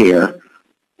care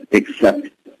except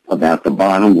about the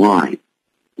bottom line.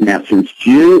 Now, since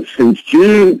June,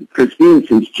 Christine,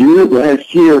 since June of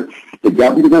last year, the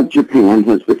government of Japan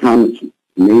has become its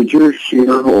major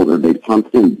shareholder. They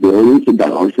pumped in billions of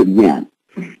dollars of yen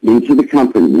into the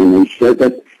company, and they said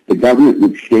that the government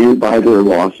would stand by their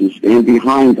losses, stand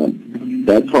behind them.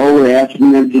 That's all we're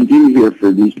asking them to do here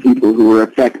for these people who are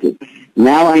affected.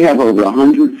 Now I have over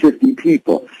 150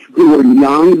 people who are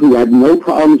young, who had no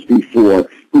problems before,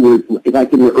 who were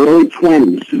like in their early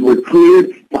 20s, who were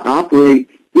cleared to operate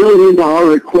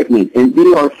billion-dollar equipment and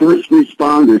be our first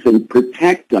responders and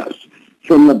protect us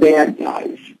from the bad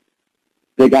guys.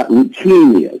 They got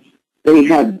leukemias. They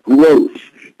had growths.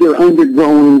 They're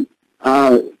undergoing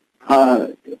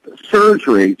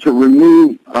surgery to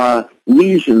remove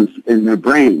lesions in their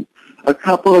brain. A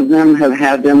couple of them have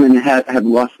had them and have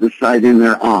lost the sight in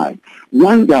their eye.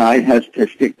 One guy has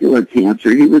testicular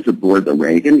cancer. He was aboard the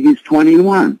Reagan. He's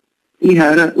 21. He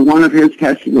had one of his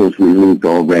testicles removed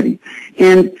already.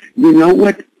 And you know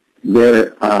what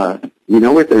their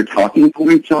talking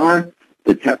points are?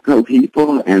 The TEPCO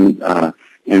people and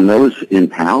those in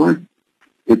power.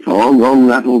 It's all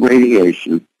low-level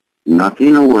radiation.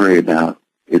 Nothing to worry about.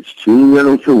 It's too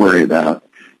little to worry about.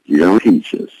 You don't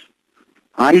teach us.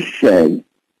 I said,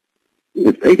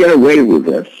 if they get away with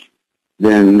this,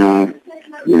 then,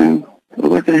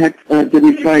 what the heck did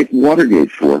we fight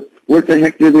Watergate for? What the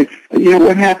heck did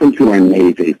what happened to our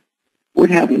Navy? What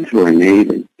happened to our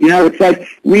Navy? It's like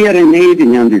we had a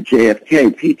Navy under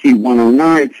JFK,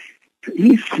 PT-109.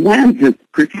 He swam to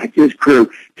protect his crew,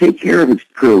 take care of his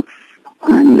crew.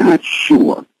 I'm not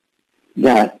sure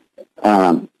that,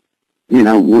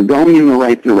 we're going in the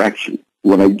right direction.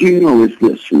 What I do know is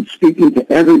this, from speaking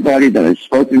to everybody that I've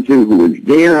spoken to who was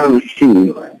there on the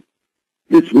scene,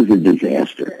 this was a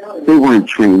disaster. They weren't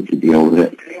trained to deal with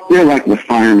it. They're like the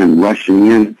firemen rushing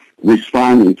in,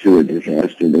 responding to a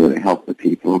disaster there to help the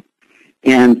people.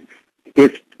 And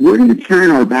if we're going to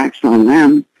turn our backs on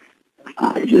them,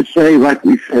 I just say, like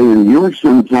we say in New York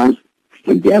sometimes,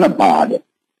 forget about it.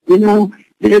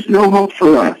 There's no hope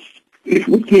for us if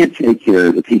we can't take care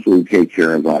of the people who take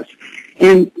care of us.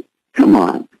 And come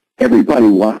on, everybody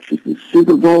watches the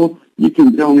Super Bowl. You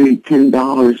can donate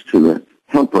 $10 to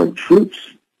help our troops.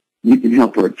 You can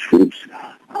help our troops.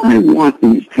 I want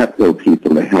these TEPCO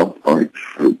people to help our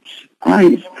troops.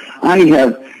 I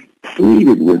have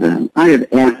pleaded with them. I have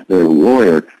asked their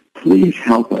lawyer, please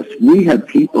help us. We have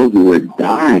people who are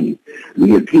dying.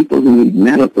 We have people who need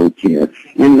medical care,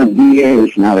 and the VA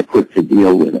is not equipped to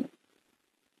deal with it.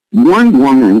 One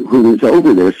woman who was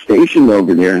over there, stationed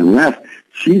over there and left,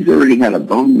 she's already had a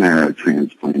bone marrow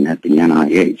transplant at the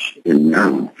NIH in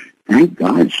Maryland. Thank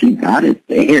God she got it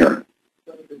there.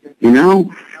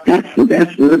 That's the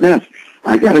best of the best.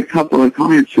 I got a couple of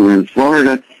clients who are in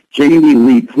Florida. Jamie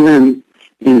Lee Flynn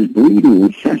is bleeding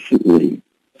incessantly.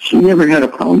 She never had a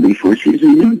problem before. She's a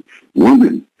young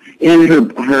woman. And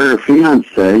her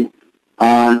fiance,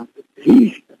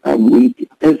 he's weak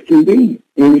as can be.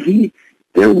 And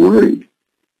they're worried.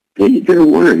 They're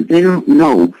worried. They don't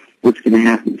know what's going to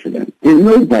happen to them. And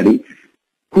nobody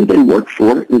who they work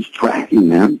for is tracking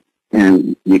them.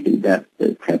 And you can bet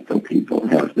that TEPCO people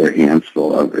have their hands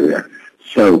full over there.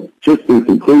 So just in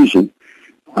conclusion,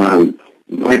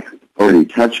 Mike already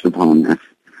touched upon this.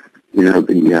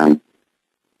 The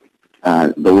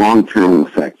long-term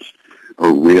effects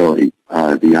are really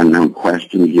the unknown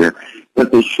question here.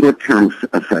 But the short-term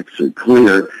effects are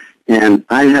clear. And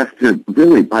I have to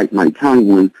really bite my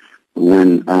tongue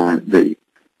when the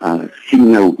see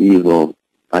no evil,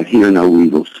 hear no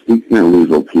evil, speak no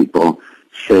evil people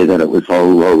say that it was all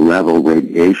low-level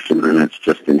radiation and it's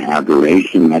just an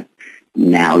aberration that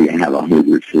now you have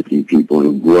 150 people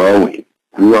and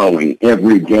growing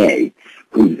every day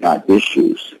who's got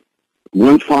issues.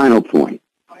 One final point.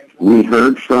 We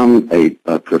heard from a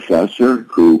professor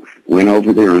who went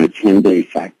over there on a 10-day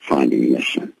fact-finding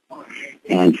mission.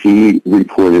 And he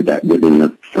reported that within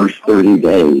the first 30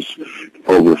 days,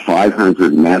 over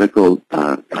 500 medical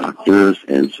doctors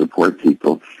and support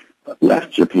people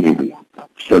left Japan.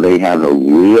 So they have a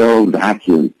real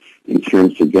vacuum in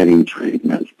terms of getting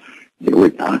treatment. There were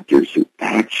doctors who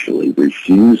actually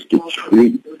refused to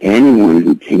treat anyone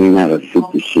who came out of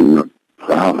Fukushima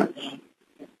province.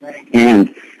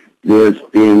 And there's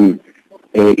been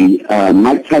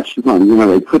Mike touched upon,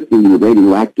 they put the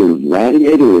radioactive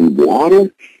radiator in water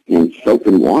and soap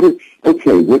in water.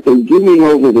 Okay, what they're doing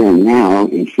over there now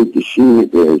in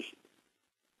Fukushima is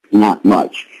not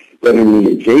much. But in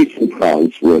the adjacent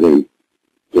province where they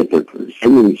get their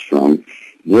persimmons from,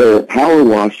 they're power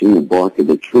washing the bark of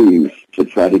the trees to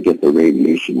try to get the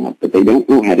radiation out. But they don't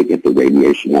know how to get the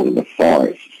radiation out of the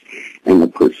forests. And the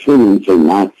persimmons are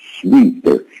not sweet.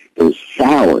 They're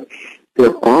sour.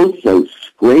 They're also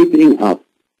scraping up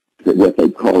what they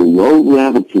call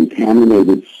low-level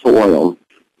contaminated soil,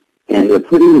 and they're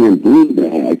putting it in blue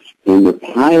bags, and they're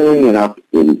piling it up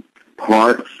in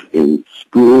parks, in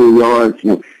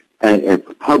schoolyards,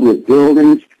 at public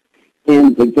buildings.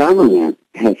 And the government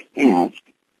has asked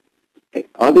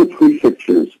other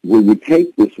prefectures, will you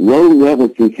take this low-level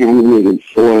contaminated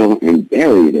soil and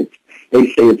bury it? They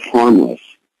say it's harmless.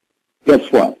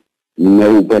 Guess what?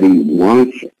 Nobody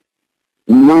wants it.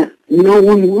 No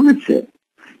one wants it.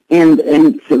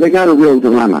 And so they got a real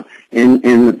dilemma. And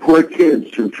the poor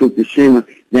kids from Fukushima,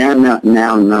 they're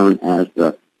now known as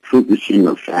the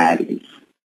Fukushima fatties.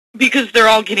 Because they're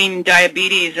all getting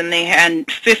diabetes, and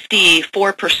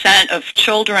 54% of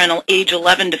children age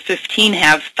 11 to 15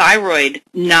 have thyroid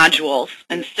nodules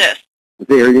and cysts.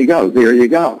 There you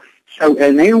go. So,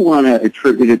 and they want to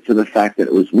attribute it to the fact that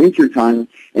it was wintertime,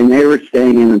 and they were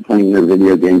staying in and playing their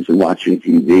video games and watching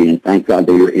TV, and thank God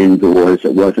they were indoors.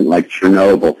 It wasn't like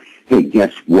Chernobyl. Hey,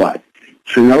 guess what?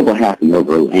 Chernobyl happened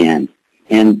over land,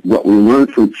 and what we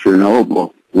learned from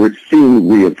Chernobyl, we're seeing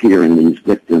reappear in these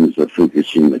victims of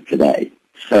Fukushima today.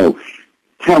 So,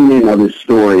 tell me another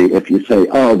story if you say,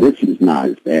 oh, this is not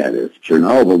as bad as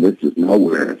Chernobyl, this is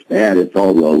nowhere as bad, it's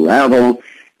all low level,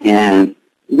 and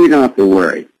we don't have to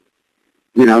worry.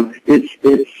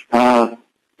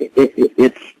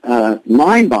 It's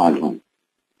mind-boggling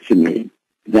to me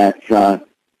that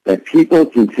people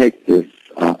can take this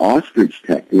ostrich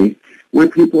technique when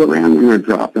people around them are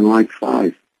dropping like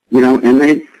flies, and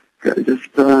they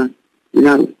just, go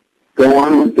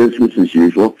on with business as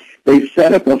usual. They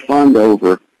set up a fund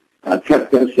over,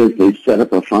 TEPCO says they set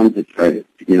up a fund to try to,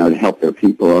 to help their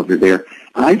people over there.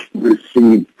 I've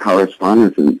received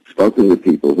correspondence and spoken with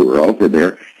people who are over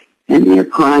there, and they're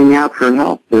crying out for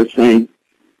help. They're saying,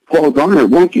 Paul Garner,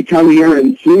 won't you come here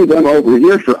and see them over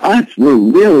here? For us, we're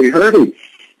really hurting.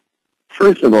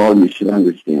 First of all, you should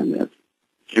understand this.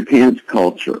 Japan's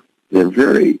culture, they're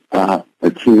very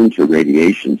attuned to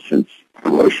radiation since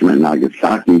Hiroshima and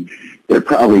Nagasaki. They're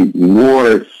probably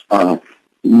more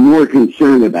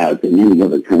concerned about it than any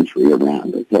other country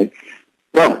around, okay?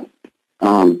 But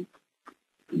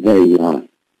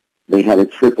they had a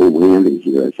triple whammy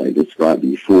here, as I described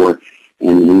before,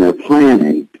 and in their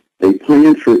planning, they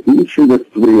planned for each of the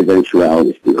three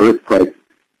eventualities, the earthquake,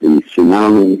 the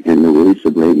tsunami, and the release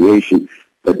of radiation,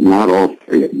 but not all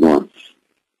three at once.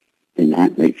 And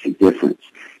that makes a difference.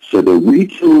 So they're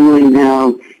regionally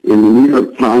now, in the New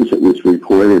York Times, it was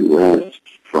reported last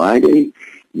Friday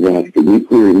that the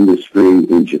nuclear industry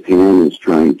in Japan is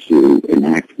trying to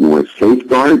enact more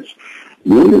safeguards.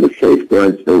 One of the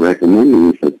safeguards they're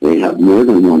recommending is that they have more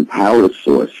than one power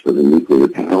source for the nuclear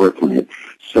power plant,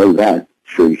 so that,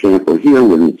 for example, here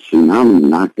when the tsunami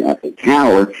knocked out the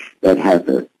tower that had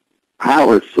the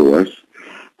power source,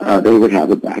 they would have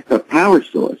a backup power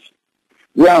source.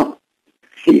 Well,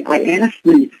 see, I asked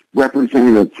the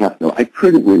representative of TEPCO, I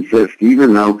couldn't resist,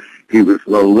 even though he was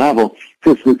low level,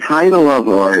 because the title of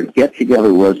our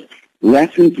get-together was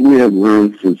Lessons We Have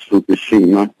Learned Since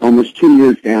Fukushima, almost 2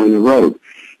 years down the road.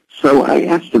 So I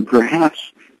asked him,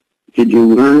 perhaps, did you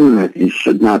learn that you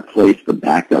should not place the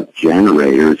backup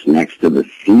generators next to the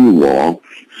seawall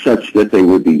such that they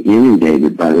would be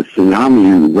inundated by the tsunami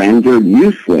and rendered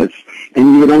useless,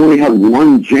 and you would only have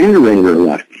one generator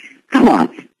left? Come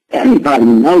on. Everybody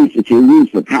knows that you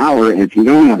lose the power, and if you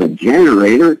don't have a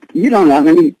generator, you don't have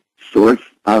any source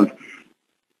of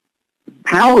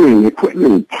powering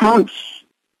equipment, pumps,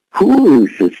 cooling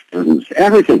systems,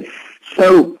 everything.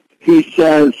 So he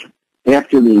says,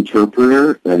 after the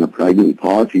interpreter and a pregnant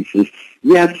pause, he says,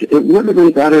 yes, it would have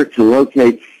been better to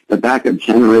locate the backup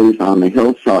generators on the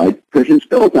hillside, because it's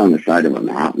built on the side of a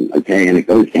mountain, okay, and it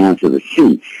goes down to the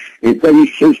sea. But he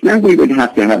says, now we would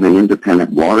have to have an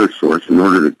independent water source in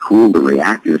order to cool the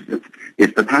reactors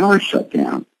if the power shut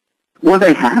down. Well,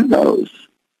 they have those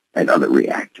at other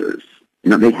reactors.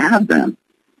 You know, they have them.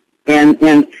 And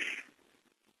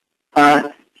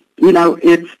you know,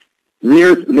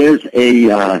 there's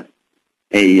a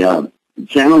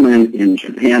gentleman in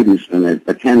Japan who's been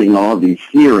attending all these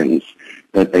hearings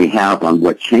that they have on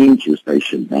what changes they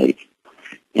should make.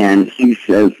 And he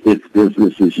says it's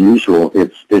business as usual.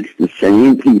 It's the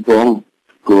same people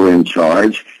who are in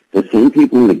charge, the same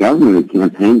people in the government who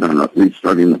campaigned on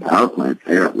restarting the power plants.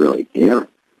 They don't really care,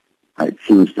 it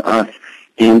seems to us.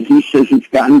 And he says it's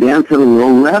gotten down to the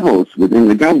low levels within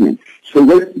the government. So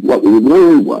what we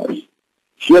learned was,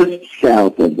 just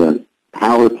south of the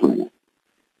power plant,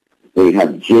 they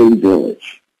have J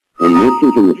Village. And this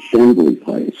is an assembly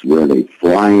place where they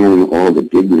fly in all the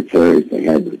dignitaries. They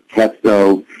had the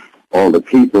TEPCO, all the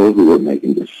people who were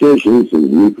making decisions in the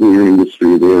nuclear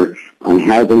industry there on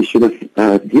how they should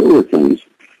deal with things.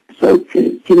 So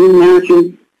can you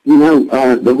imagine, you know,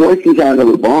 the horse is out of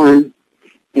the barn,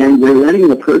 and they're letting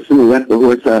the person who let the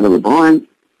horse out of the barn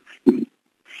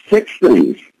fix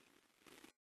things.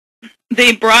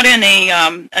 They brought in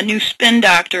a new spin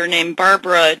doctor named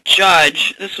Barbara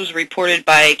Judge. This was reported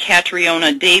by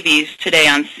Catriona Davies today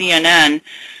on CNN.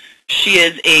 She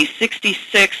is a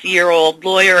 66-year-old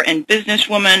lawyer and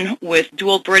businesswoman with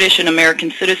dual British and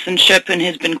American citizenship and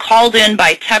has been called in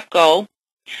by TEPCO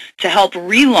to help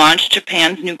relaunch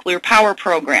Japan's nuclear power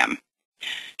program.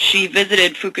 She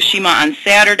visited Fukushima on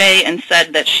Saturday and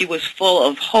said that she was full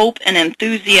of hope and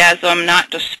enthusiasm, not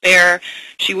despair.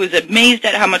 She was amazed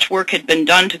at how much work had been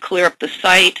done to clear up the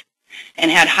site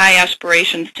and had high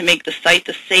aspirations to make the site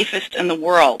the safest in the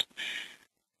world.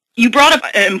 You brought up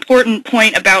an important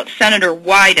point about Senator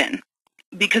Wyden,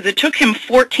 because it took him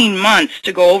 14 months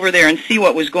to go over there and see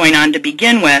what was going on to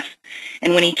begin with.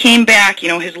 And when he came back, you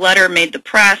know, his letter made the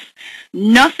press.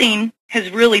 Nothing has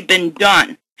really been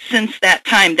done since that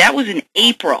time. That was in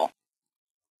April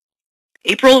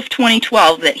of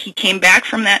 2012 that he came back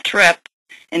from that trip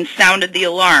and sounded the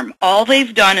alarm. All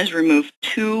they've done is remove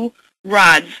 2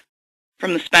 rods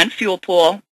from the spent fuel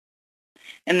pool,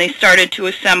 and they started to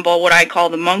assemble what I call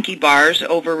the monkey bars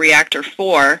over reactor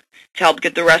 4 to help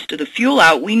get the rest of the fuel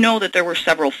out. We know that there were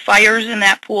several fires in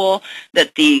that pool,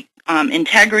 that the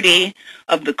integrity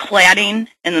of the cladding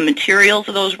and the materials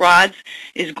of those rods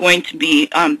is going to be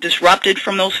disrupted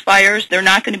from those fires. They're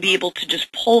not going to be able to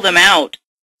just pull them out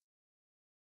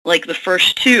like the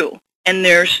first 2. And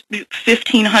there's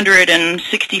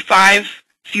 1,565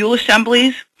 fuel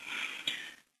assemblies.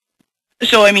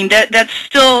 So, I mean, that's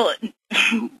still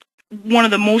one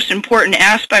of the most important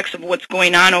aspects of what's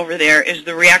going on over there is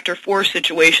the reactor 4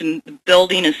 situation. The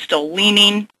building is still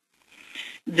leaning.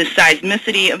 The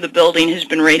seismicity of the building has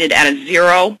been rated at a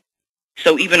 0,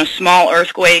 so even a small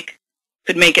earthquake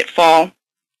could make it fall.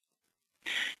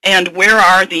 And where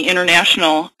are the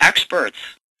international experts?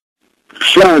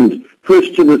 Shunned,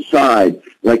 pushed to the side,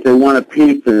 like they want to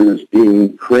paint them as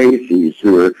being crazies,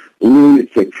 who are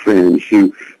lunatic fringe,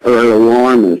 who are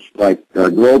alarmists, like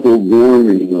global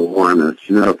warming alarmists.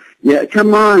 You know, yeah,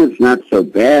 come on, it's not so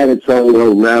bad, it's all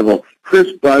low level.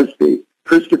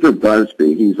 Christopher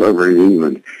Busby, he's over in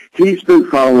England. He's been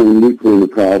following nuclear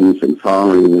problems and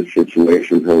following this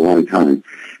situation for a long time.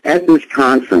 At this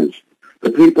conference,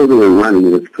 the people who are running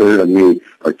it, it's clear to me,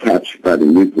 are captured by the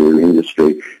nuclear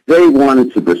industry. They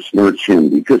wanted to besmirch him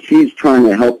because he's trying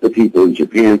to help the people in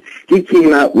Japan. He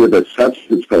came out with a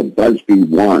substance called Busby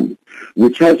 1,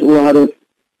 which has a lot of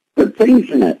good things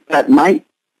in it that might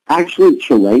actually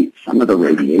chelate some of the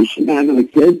radiation out of the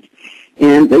kids.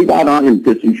 And they got on him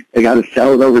because they got to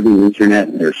sell it over the internet,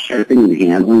 and they're shipping and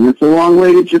handling. It's a long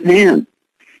way to Japan.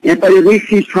 But at least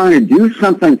he's trying to do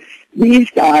something.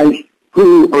 These guys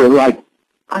who are like,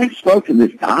 I spoke to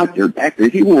this doctor back there.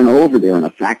 He went over there on a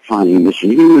fact-finding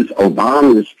mission. He was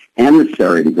Obama's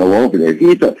emissary to go over there.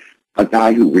 He's a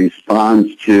guy who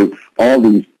responds to all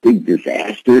these big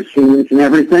disaster scenes and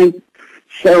everything.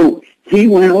 So he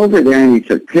went over there and he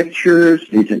took pictures,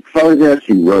 he took photographs,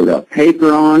 he wrote a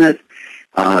paper on it.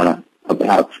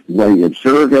 About what he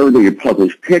observed over there. He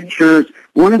published pictures.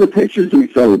 One of the pictures we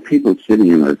saw were people sitting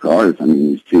in their cars. I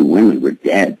mean, these 2 women were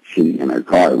dead sitting in their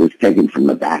car. It was taken from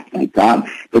the back, thank God.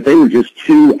 But they were just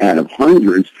 2 out of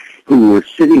hundreds who were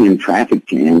sitting in traffic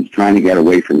jams trying to get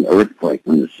away from the earthquake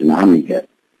when the tsunami hit.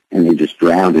 And they just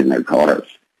drowned in their cars.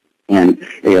 And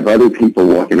they have other people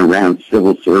walking around,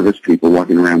 civil service people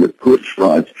walking around with push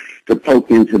rods to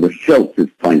poke into the silt to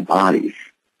find bodies.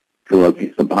 to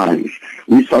locate the bodies.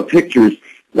 We saw pictures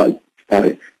like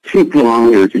 2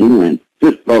 kilometers inland,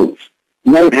 just boats,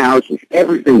 no houses,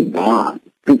 everything gone,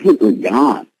 completely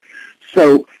gone.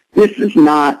 So this is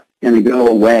not going to go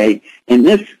away. And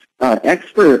this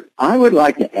expert, I would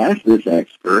like to ask this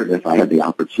expert, if I had the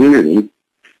opportunity,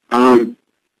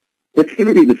 it's going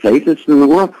to be the safest in the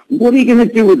world. What are you going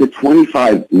to do with the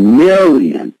 25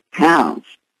 million pounds?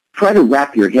 Try to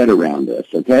wrap your head around this,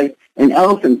 okay? An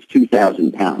elephant's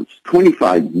 2,000 pounds,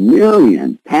 25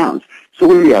 million pounds. So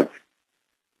what do we have?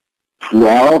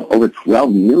 Over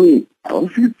 12 million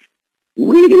elephants?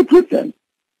 Where are you going to put them?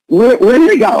 Where do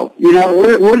they go? You know,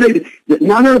 where do they?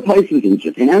 None of the places in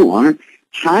Japan want it.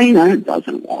 China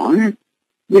doesn't want it.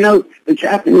 You know, the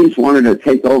Japanese wanted to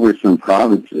take over some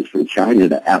provinces from China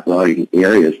to outlying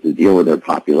areas to deal with their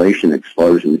population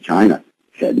explosion. China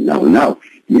said, no,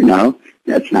 you know,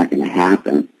 that's not going to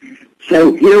happen.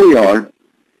 So here we are.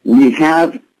 We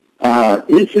have,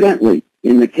 incidentally,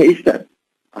 in the case that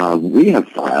we have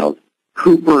filed,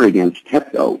 Cooper against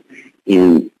TEPCO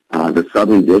in the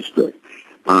Southern District.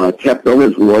 TEPCO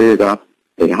is lawyered up.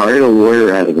 They hired a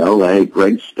lawyer out of L.A.,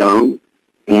 Greg Stone,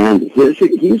 and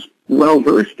he's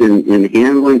well-versed in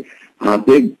handling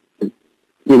big,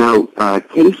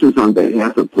 cases on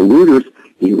behalf of polluters.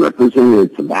 He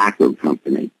represented a tobacco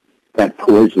company that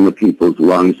poisoned the people's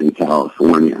lungs in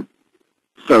California.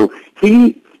 So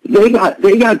they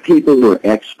got people who are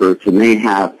experts, and they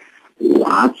have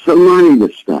lots of money to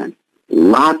spend.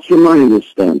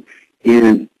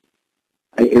 And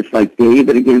it's like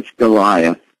David against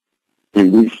Goliath.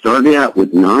 And we started out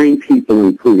with 9 people,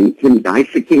 including Kim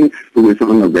Deiseking, who was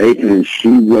on the Reagan, and she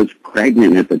was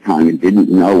pregnant at the time and didn't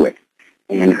know it.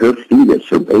 And her fetus,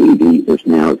 her baby, is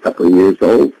now a couple of years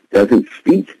old, doesn't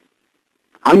speak.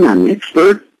 I'm not an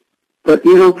expert, but,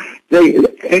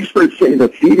 the experts say the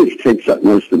fetus takes up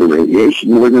most of the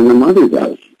radiation more than the mother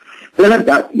does. Then I've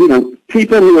got,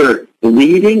 people who are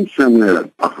bleeding from their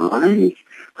behinds,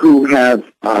 who have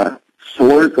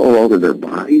sores all over their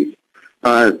bodies.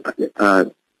 One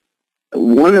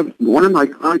of my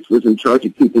clients was in charge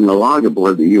of keeping the log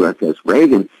aboard the USS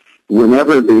Reagan.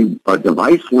 Whenever the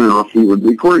device went off, he would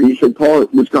record. He said, Paul,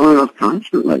 it was going off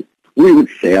constantly. We would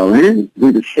sail in,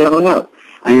 we would sail out.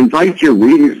 I invite your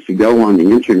readers to go on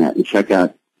the internet and check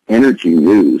out Energy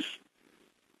News.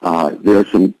 There are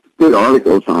some good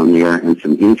articles on there and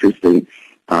some interesting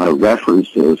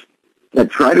references that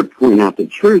try to point out the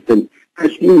truth. And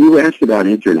Christine, you asked about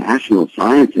international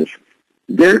scientists.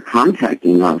 They're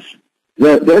contacting us.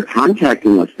 They're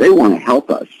contacting us. They want to help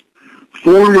us.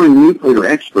 Former nuclear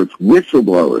experts,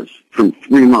 whistleblowers from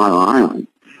 3 Mile Island,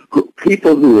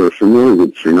 people who are familiar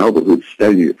with Chernobyl, who've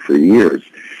studied it for years,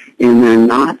 and they're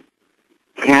not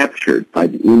captured by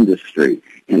the industry,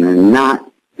 and they're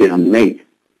not going to make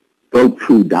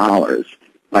 $2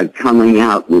 by coming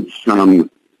out with some,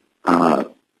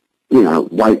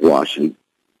 whitewashing.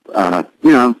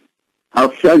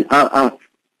 I'll send,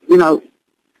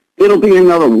 it'll be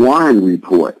another Warren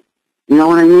report. You know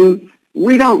what I mean?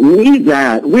 We don't need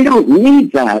that. We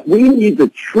need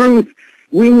the truth.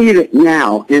 We need it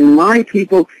now. And my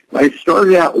people, I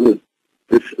started out with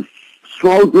this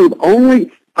small group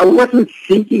only. I wasn't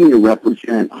seeking to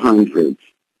represent hundreds.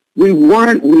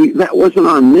 That wasn't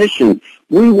our mission.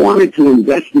 We wanted to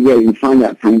investigate and find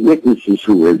out from witnesses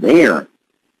who were there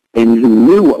and who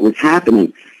knew what was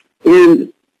happening.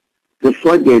 And the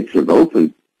floodgates have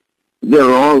opened.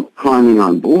 They're all climbing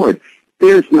on board.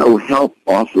 There's no help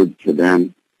offered to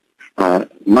them.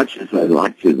 Much as I'd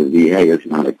like to, the VA is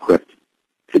not equipped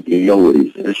to deal with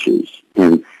these issues.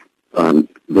 And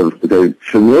the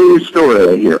familiar story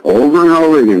I hear over and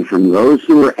over again from those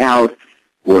who are out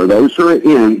or those who are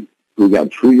in, who got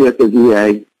treated at the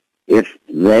VA, if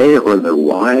they or their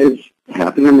wives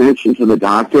happen to mention to the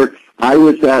doctor, I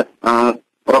was at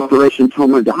Operation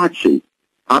Tomodachi,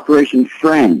 Operation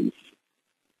Friends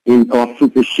off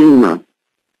Fukushima,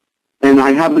 and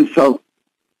I haven't felt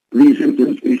these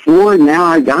symptoms before, and now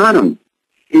I got them.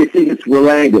 Do you think it's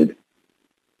related?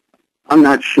 I'm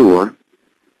not sure.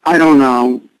 I don't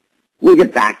know. We'll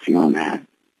get back to you on that.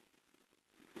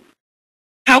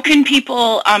 How can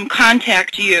people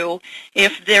contact you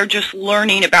if they're just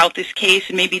learning about this case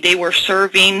and maybe they were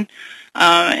serving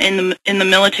in the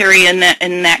military in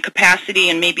that capacity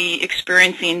and maybe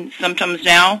experiencing symptoms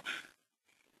now?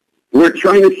 We're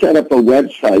trying to set up a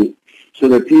website so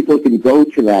that people can go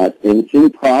to that, and it's in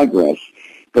progress,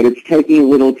 but it's taking a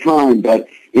little time. But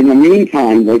in the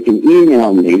meantime, they can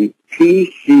email me,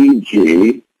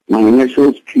 PCG, my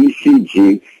initials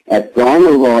PCG, at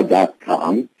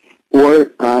garnerlaw.com,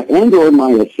 or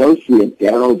my associate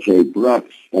Daryl J.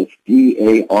 Brooks. That's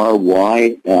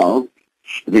D-A-R-Y-L,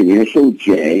 the initial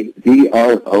J,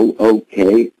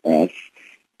 B-R-O-O-K-S,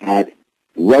 at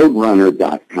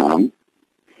roadrunner.com.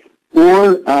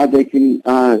 Or they can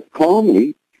call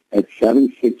me at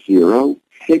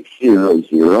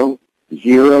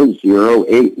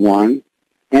 760-600-0081,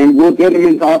 and we'll get them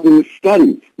involved in the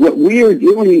study. What we are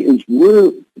doing is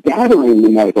we're gathering the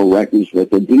medical records that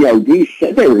the DOD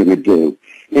said they were going to do,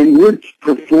 and we're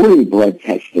performing blood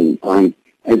testing on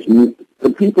the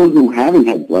people who haven't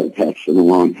had blood tests in a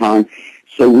long time,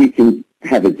 so we can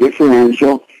have a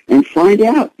differential and find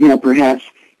out, perhaps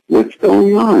what's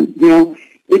going on.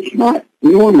 It's not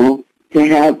normal to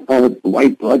have a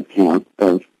white blood count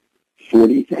of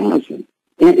 40,000.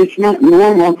 And it's not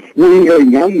normal when you're a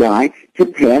young guy to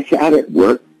pass out at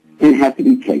work and have to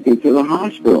be taken to the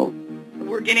hospital.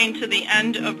 We're getting to the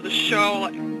end of the show.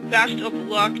 Best of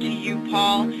luck to you,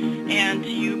 Paul, and to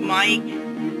you, Mike.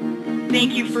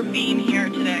 Thank you for being here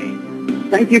today.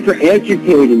 Thank you for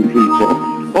educating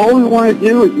people. All we want to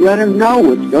do is let them know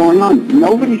what's going on.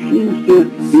 Nobody seems to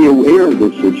be aware of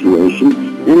this situation,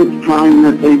 and it's time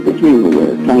that they became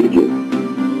aware. Thank you.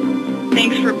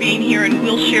 Thanks for being here, and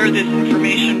we'll share this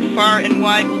information far and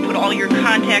wide. We'll put all your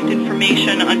contact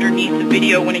information underneath the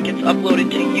video when it gets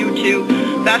uploaded to YouTube.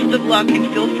 Best of luck, and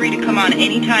feel free to come on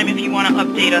anytime if you want to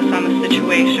update us on the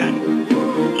situation.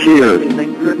 Cheers.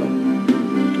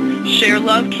 Share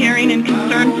love, caring, and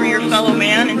concern for your fellow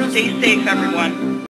man, and stay safe, everyone.